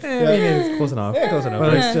makes sense. I mean, it's close enough. Yeah, close enough.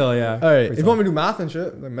 But like still, yeah. All right. If you want me to do math and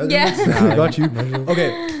shit, like I got you.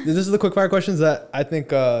 Okay. This is the quick fire questions that I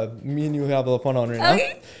think me and you have a little fun on right now.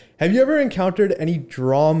 Have you ever encountered any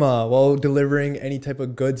drama while delivering any type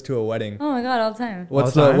of goods to a wedding? Oh my god, all the time.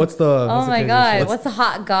 What's the Oh my god, what's the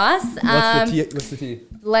hot goss? What's the tea?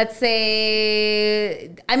 Let's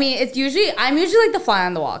say, I mean, I'm usually like the fly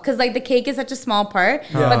on the wall because like the cake is such a small part.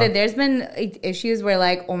 But then there's been issues where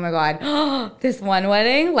like, oh my god, this one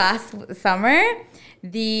wedding last summer,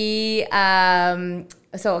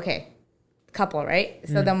 couple, right?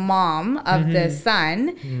 So the mom of the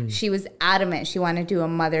son, she was adamant she wanted to do a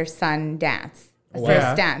mother-son dance,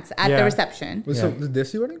 first dance at the reception. Was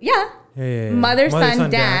this wedding? Yeah.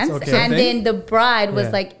 Mother-son dance. Okay. And then the bride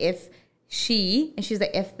was like, she's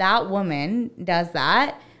like, if that woman does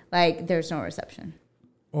that, like, there's no reception.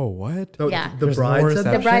 Oh, what? So yeah. The bride said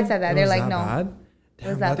that? The bride said that. They're like, no. Bad? It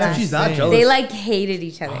was that bad. She's that jealous. They like hated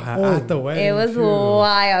each other. At the wedding. It was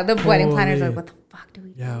wild. The wedding planner's like, what the fuck do we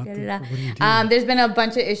do? What do you do? There's been a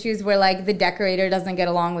bunch of issues where like the decorator doesn't get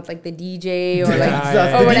along with like the DJ or like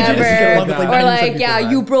or whatever. Or like,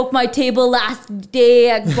 you broke my table last day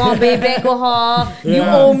at Bombay Banquet Hall. You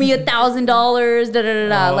owe me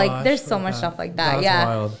 $1,000. Like there's so much stuff like that. That's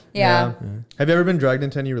wild. Yeah. Have you ever been dragged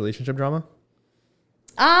into any relationship drama?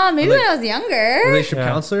 Maybe when I was younger. Relationship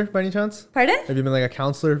counselor by any chance? Pardon? Have you been like a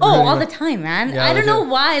counselor? All the time, man. I don't know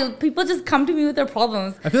why people just come to me with their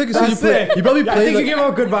problems. I feel like you probably play. I think you give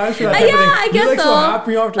out good vibes for that. I guess like, so.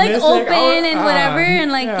 Happy, like open and whatever,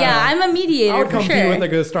 and like I'm a mediator. I would come for to you sure. with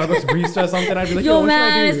like a Starbucks barista or something. I'd be like, yo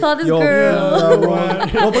man, I saw this girl.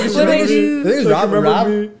 The thing is,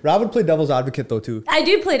 Rob would play devil's advocate though too. I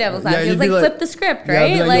do play devil's advocate. Like flip the script,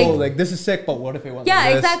 right? Like this is sick, but what if it wasn't? Yeah,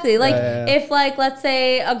 exactly. Like if like let's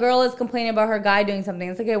say a girl is complaining about her guy doing something,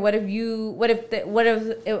 it's like, okay, what if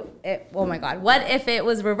it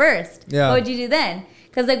was reversed? Yeah. What would you do then?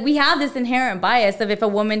 Because like we have this inherent bias of if a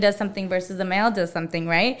woman does something versus a male does something,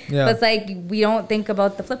 right? Yeah. But it's like we don't think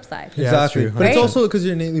about the flip side. Exactly. But it's right? also because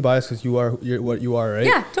you're innately biased because you're what you are, right?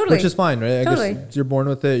 Yeah, totally. Which is fine, right? Totally. I guess you're born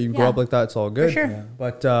with it. You grow up like that. It's all good. For sure. Yeah.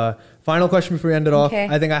 But final question before we end it off. Okay.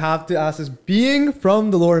 I think I have to ask this. Being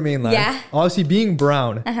from the Lower Mainland, obviously being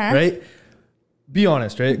brown, right? be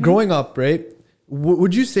honest, right? Growing up, right?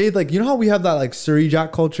 Would you say like, you know how we have that like Surrey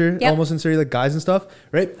Jack culture almost in Surrey, like guys and stuff,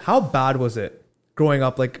 right? How bad was it growing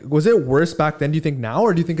up? Like, was it worse back then, do you think now?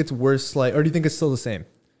 Or do you think it's worse, like, or do you think it's still the same?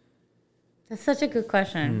 That's such a good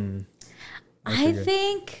question. I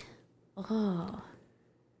think, because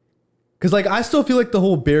like I still feel like the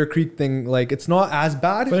whole Bear Creek thing, like it's not as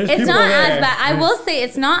bad. It's not as bad. I will say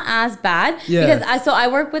it's not as bad because I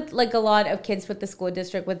work with like a lot of kids with the school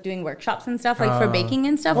district with doing workshops and stuff like for baking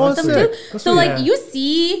and stuff with them too. So like you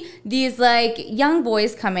see these like young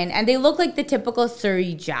boys come in and they look like the typical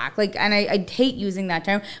Surrey Jack. Like, and I hate using that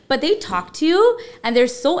term, but they talk to you and they're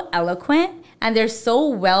so eloquent. And they're so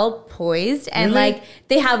well poised and like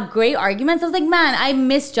they have great arguments. I was like, man, I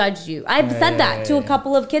misjudged you. I've said that to a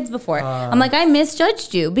couple of kids before. I'm like, I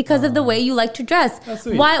misjudged you because of the way you like to dress.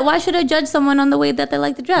 Why should I judge someone on the way that they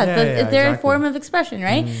like to dress? It's their form of expression,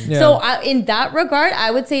 right? So in that regard,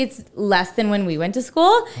 I would say it's less than when we went to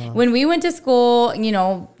school. When we went to school, you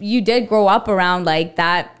know, you did grow up around like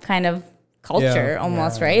that kind of culture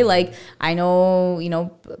almost, right? Like I know, you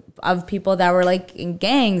know, of people that were like in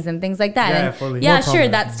gangs and things like that. Sure,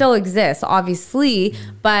 that still exists, obviously.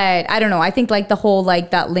 But I don't know. I think like the whole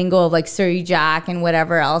like that lingo of like Surrey Jack and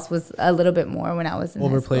whatever else was a little bit more when I was in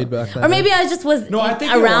overplayed back then. Or maybe I just was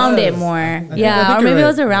around it more. Or maybe I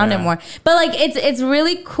was around it more. But like it's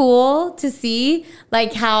really cool to see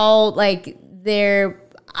like how like they're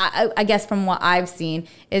I guess from what I've seen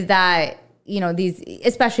is that, you know, these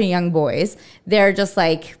especially young boys, they're just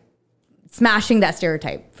like smashing that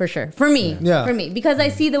stereotype for sure. For me, because I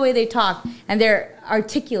see the way they talk and they're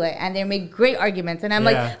articulate and they make great arguments and I'm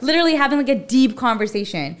like literally having like a deep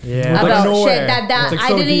conversation about shit that like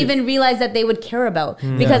I didn't even realize that they would care about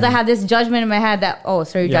because I have this judgment in my head that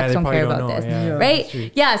Surrey Jacks don't care about this, right?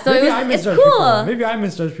 Yeah, so it's cool. People. Maybe I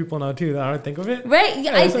misjudge people now too. That I don't think of it. Right?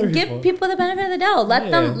 I give people the benefit of the doubt.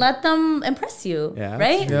 Let them impress you.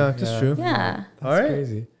 Right? Yeah, that's true. Yeah. All right.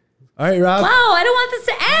 Crazy. All right, Rav. Wow, I don't want this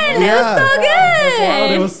to end. It was so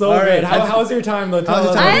good. It was so good. How was your time though?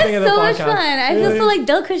 I had so much fun. I feel so like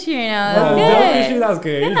Del Cushy right now. That was good. That was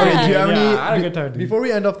good. Okay, do you have any? I had a good time. Before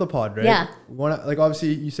we end off the pod, right? Yeah. Like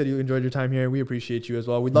obviously you said you enjoyed your time here. We appreciate you as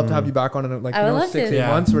well. We'd love to have you back on in like 6-8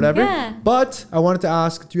 months or whatever. Yeah. But I wanted to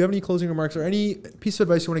ask, do you have any closing remarks or any piece of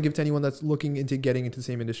advice you want to give to anyone that's looking into getting into the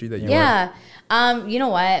same industry that you are? You know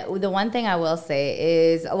what? The one thing I will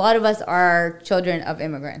say is a lot of us are children of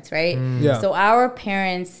immigrants, right? So our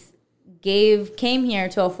parents came here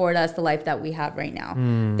to afford us the life that we have right now,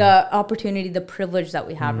 the opportunity, the privilege that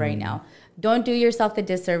we have right now. Don't do yourself the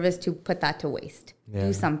disservice to put that to waste.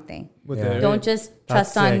 Do something. Don't just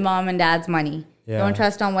trust on mom and dad's money. Don't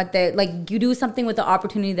trust on what they like. You do something with the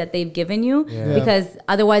opportunity that they've given you because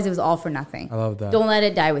otherwise it was all for nothing. I love that. Don't let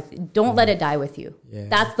it die with you. Don't let it die with you.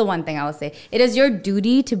 That's the one thing I will say. It is your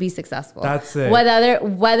duty to be successful. That's it.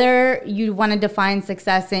 Whether you want to define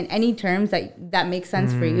success in any terms that make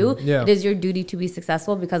sense for you, it is your duty to be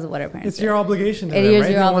successful because of what our parents It's your obligation. It is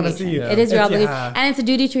your obligation. It is your obligation, and it's a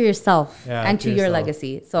duty to yourself and to your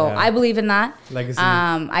legacy. So I believe in that. Legacy.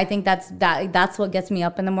 I think that's what gets me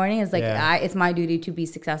up in the morning. Is like it's my duty to be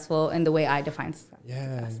successful in the way I define success.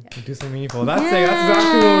 Do something meaningful. That's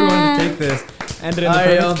exactly where we wanted to take this. End it in the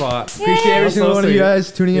perfect spot. Appreciate every single one of you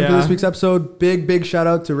guys tuning in for this week's episode. Big shout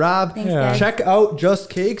out to Rav. Thanks, guys. Check out Just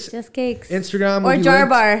Cakes. Instagram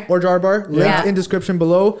or Jar Bar. Linked in description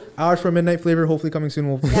below. Hours for Midnight Flavor. Hopefully coming soon.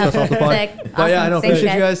 We'll discuss off the pod. But I know.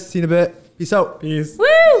 Appreciate you guys. See you in a bit. Peace out. Peace. Woo!